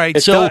 All right,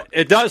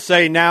 it does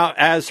say now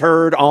as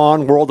heard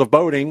on World of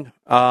Boating,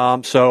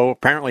 so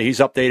apparently he's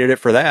updated it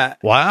for that.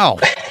 Wow.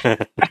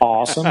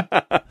 Awesome.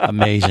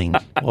 Amazing.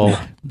 Well,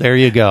 there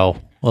you go.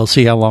 We'll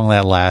see how long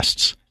that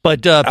lasts.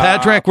 But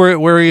Patrick,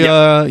 we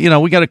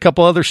got a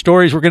couple other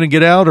stories we're going to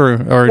get out, or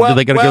do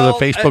they got to go to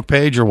the Facebook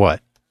page or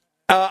what?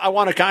 I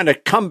want to kind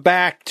of come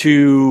back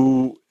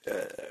to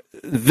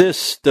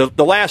the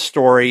last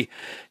story,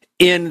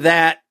 in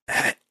that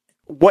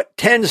what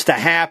tends to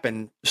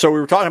happen. So we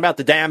were talking about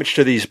the damage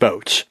to these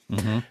boats.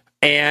 Mm-hmm.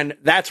 And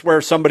that's where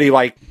somebody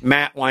like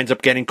Matt winds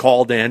up getting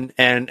called in.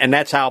 And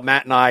that's how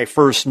Matt and I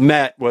first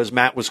met.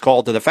 Matt was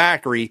called to the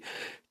factory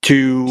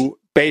to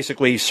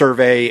basically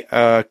survey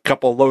a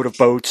couple load of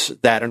boats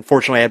that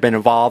unfortunately had been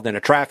involved in a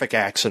traffic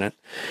accident.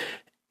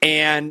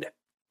 And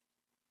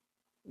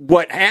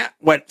what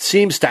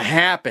seems to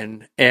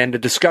happen, and the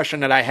discussion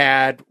that I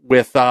had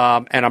with,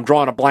 and I'm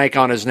drawing a blank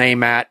on his name,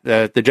 Matt,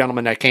 the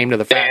gentleman that came to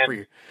the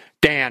factory,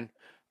 Dan,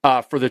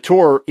 for the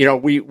tour,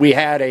 we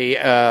had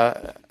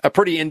a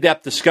pretty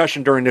in-depth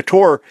discussion during the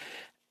tour,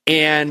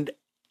 and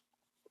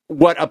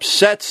what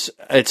upsets,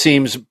 it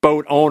seems,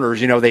 boat owners,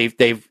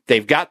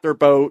 they've got their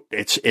boat,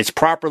 it's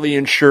properly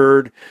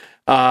insured,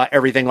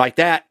 everything like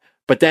that,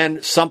 but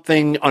then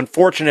something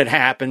unfortunate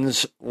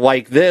happens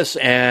like this,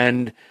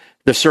 and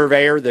the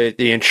surveyor,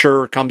 the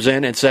insurer, comes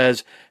in and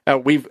says,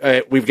 we've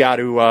got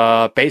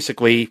to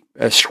basically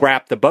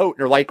scrap the boat.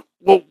 And they're like,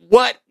 well,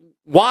 what?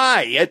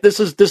 Why? This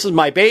is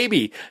my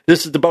baby.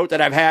 This is the boat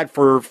that I've had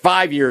for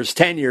 5 years,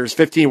 10 years,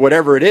 15,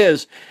 whatever it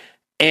is.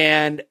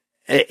 And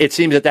it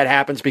seems that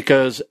happens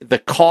because the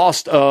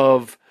cost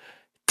of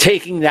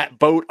taking that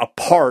boat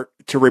apart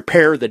to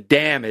repair the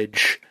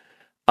damage,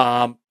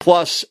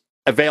 plus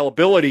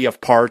availability of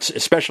parts,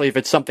 especially if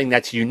it's something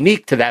that's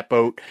unique to that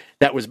boat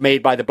that was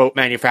made by the boat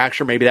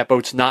manufacturer. Maybe that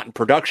boat's not in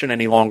production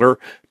any longer,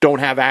 don't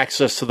have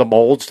access to the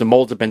molds. The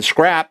molds have been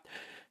scrapped.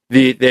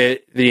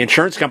 The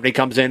insurance company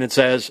comes in and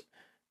says,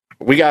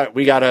 we got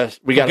to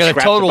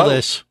scrap total the boat.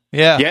 This.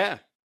 Yeah.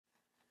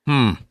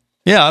 Yeah.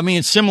 Yeah. I mean,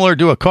 it's similar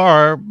to a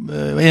car,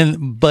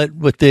 but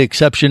with the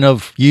exception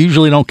of you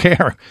usually don't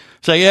care.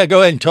 So yeah, go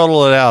ahead and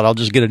total it out. I'll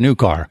just get a new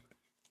car.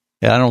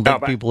 Yeah. I don't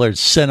think people are as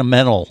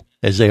sentimental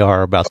as they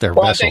are about their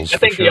vessels. I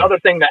think the other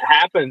thing that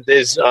happens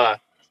is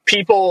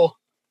people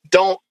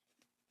don't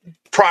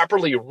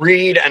properly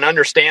read and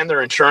understand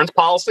their insurance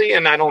policy.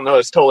 And I don't know,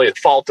 it's totally the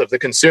fault of the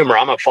consumer.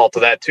 I'm at fault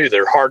of that too.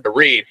 They're hard to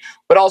read.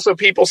 But also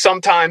people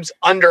sometimes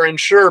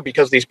underinsure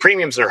because these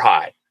premiums are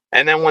high.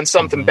 And then when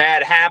something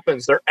bad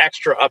happens, they're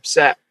extra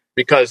upset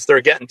because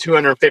they're getting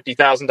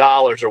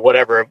 $250,000 or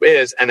whatever it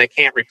is, and they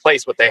can't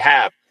replace what they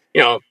have.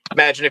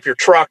 Imagine if your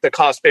truck that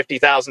costs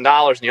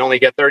 $50,000 and you only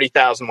get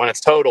 $30,000 when it's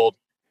totaled.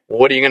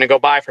 What are you going to go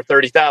buy for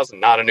 $30,000?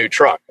 Not a new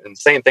truck. And the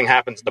same thing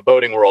happens in the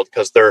boating world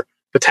because they're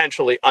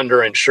potentially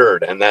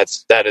underinsured, and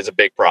that is a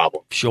big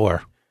problem.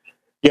 Sure.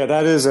 Yeah,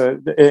 that is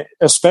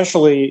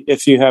especially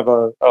if you have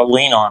a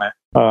lien on it,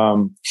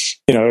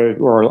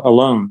 or a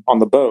loan on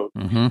the boat,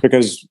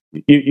 because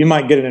you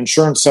might get an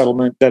insurance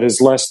settlement that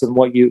is less than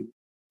what you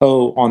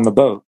owe on the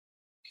boat.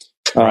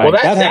 Well,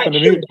 that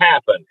shouldn't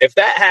happen. If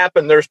that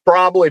happened, there's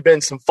probably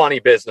been some funny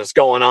business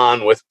going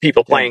on with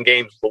people playing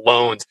games with the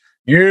loans.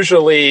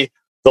 Usually,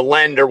 the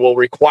lender will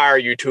require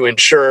you to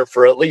insure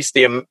for at least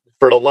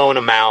for the loan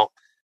amount.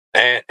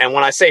 And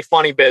when I say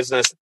funny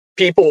business,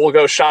 people will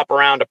go shop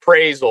around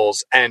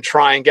appraisals and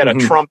try and get a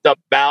trumped up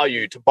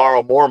value to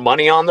borrow more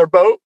money on their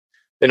boat.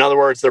 In other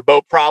words, their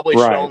boat probably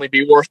should only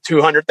be worth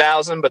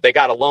 $200,000, but they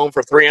got a loan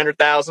for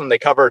 $300,000. They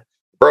covered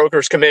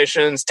brokers'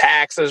 commissions,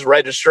 taxes,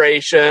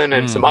 registration,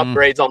 and some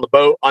upgrades on the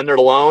boat under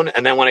the loan.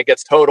 And then when it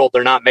gets totaled,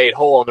 they're not made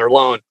whole on their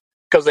loan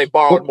because they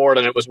borrowed more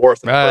than it was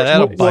worth.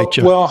 That'll bite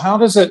you. Well, how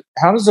does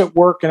it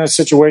work in a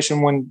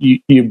situation when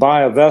you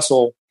buy a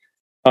vessel?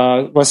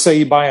 Let's say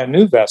you buy a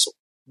new vessel,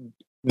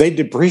 they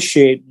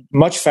depreciate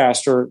much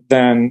faster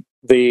than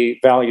the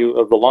value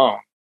of the loan.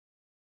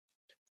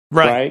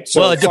 Right.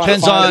 So well, it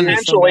depends on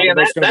potentially, and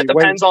that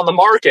depends on the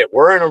market.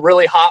 We're in a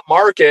really hot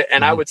market,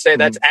 and I would say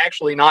that's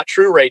actually not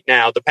true right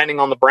now, depending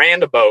on the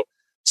brand of boat.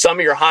 Some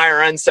of your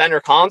higher end center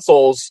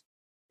consoles,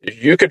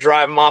 you could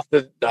drive them off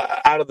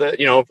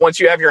once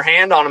you have your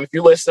hand on them, if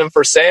you list them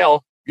for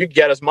sale, you could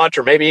get as much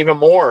or maybe even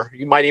more.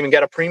 You might even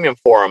get a premium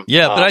for them.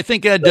 Yeah, but I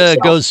think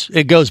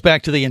it goes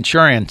back to the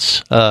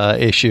insurance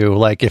issue.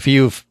 Like if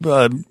you've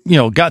got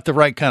the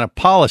right kind of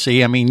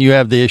policy, I mean, you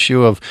have the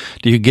issue of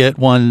do you get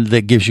one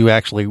that gives you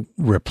actually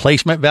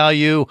replacement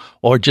value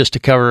or just to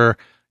cover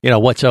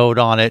what's owed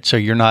on it, so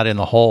you're not in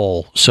the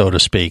hole, so to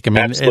speak. I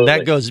mean, and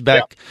that goes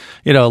back,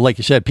 like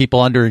you said,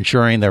 people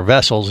underinsuring their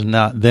vessels and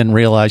not then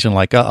realizing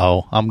like,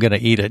 I'm going to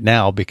eat it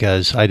now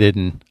because I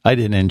didn't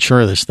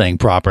insure this thing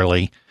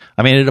properly.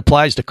 I mean, it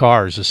applies to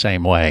cars the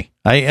same way.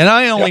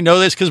 I only know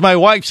this because my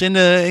wife's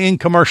in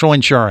commercial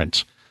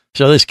insurance,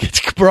 so this gets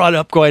brought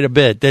up quite a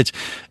bit.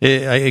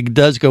 It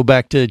does go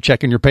back to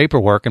checking your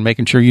paperwork and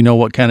making sure you know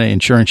what kind of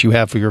insurance you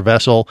have for your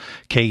vessel,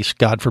 case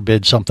God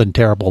forbid something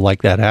terrible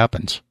like that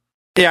happens.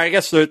 Yeah, I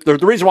guess the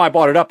reason why I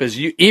brought it up is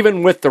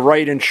even with the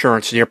right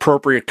insurance, the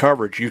appropriate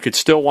coverage, you could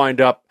still wind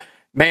up.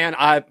 Man,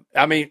 I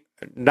mean,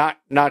 not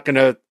going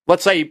to.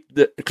 Let's say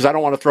because I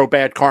don't want to throw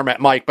bad karma at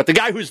Mike, but the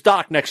guy who's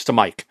docked next to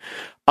Mike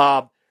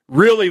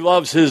really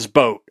loves his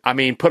boat. I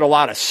mean, put a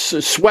lot of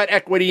sweat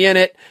equity in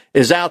it,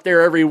 is out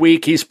there every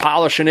week. He's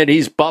polishing it.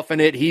 He's buffing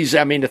it.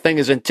 The thing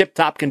is in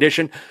tip-top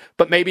condition,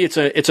 but maybe it's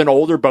an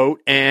older boat,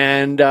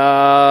 and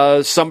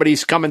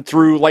somebody's coming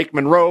through Lake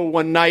Monroe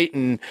one night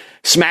and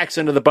smacks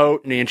into the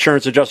boat, and the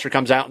insurance adjuster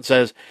comes out and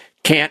says,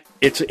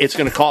 it's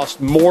going to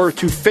cost more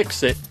to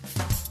fix it.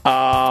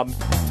 And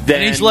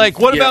he's like,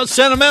 what about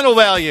sentimental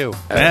value?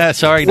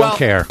 Sorry, don't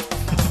care.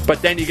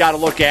 But then you got to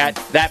look at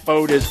that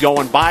boat is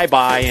going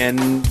bye-bye,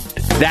 and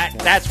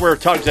that's where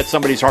it tugs at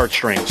somebody's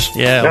heartstrings.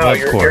 Yeah, no,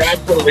 of course. You're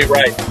absolutely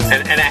right.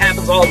 And it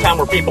happens all the time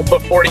where people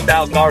put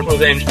 $40,000 worth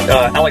of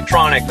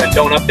electronics and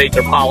don't update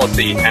their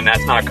policy, and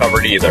that's not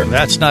covered either.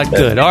 That's not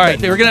good. All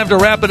right, we're going to have to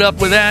wrap it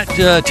up with that.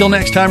 Till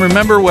next time,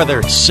 remember,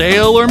 whether it's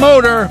sail or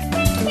motor,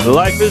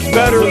 life is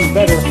better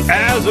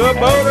as a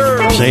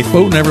boater. Safe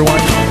boating, everyone.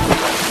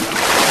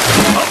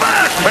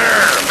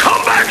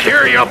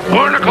 Here, you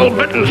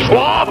barnacle-bitten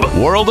swab!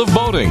 World of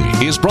Boating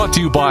is brought to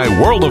you by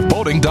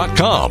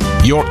worldofboating.com,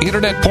 your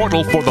internet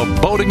portal for the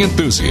boating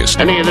enthusiast.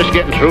 Any of this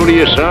getting through to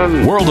you,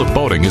 son? World of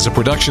Boating is a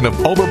production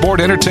of Overboard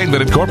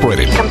Entertainment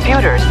Incorporated.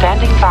 Computer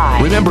standing by.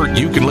 Remember,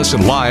 you can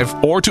listen live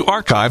or to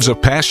archives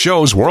of past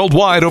shows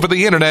worldwide over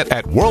the internet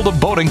at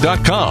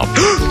worldofboating.com.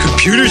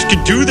 Computers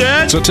can do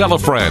that? So tell a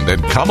friend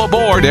and come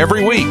aboard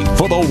every week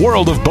for the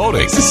World of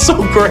Boating. This is so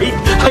great.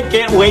 I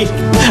can't wait.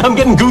 I'm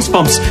getting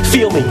goosebumps.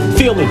 Feel me.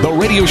 The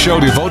radio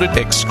show devoted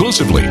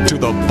exclusively to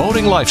the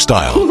boating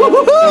lifestyle.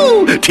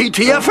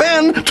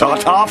 TTFN,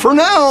 ta-ta for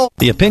now.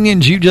 The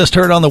opinions you just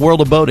heard on the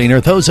World of Boating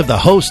are those of the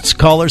hosts,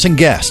 callers, and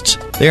guests.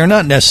 They are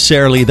not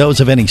necessarily those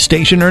of any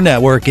station or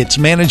network, its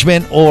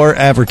management, or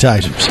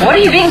advertisers. What are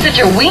you being such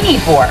a weenie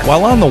for?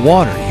 While on the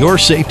water, your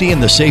safety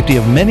and the safety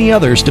of many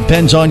others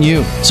depends on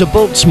you. So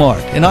boat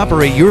smart and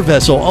operate your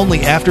vessel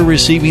only after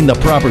receiving the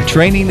proper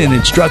training and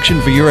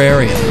instruction for your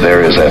area.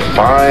 There is a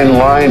fine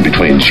line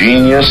between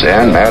genius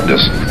and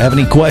madness. Have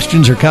any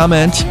questions or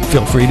comments?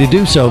 Feel free to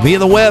do so via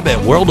the web at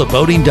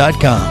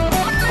worldofboating.com.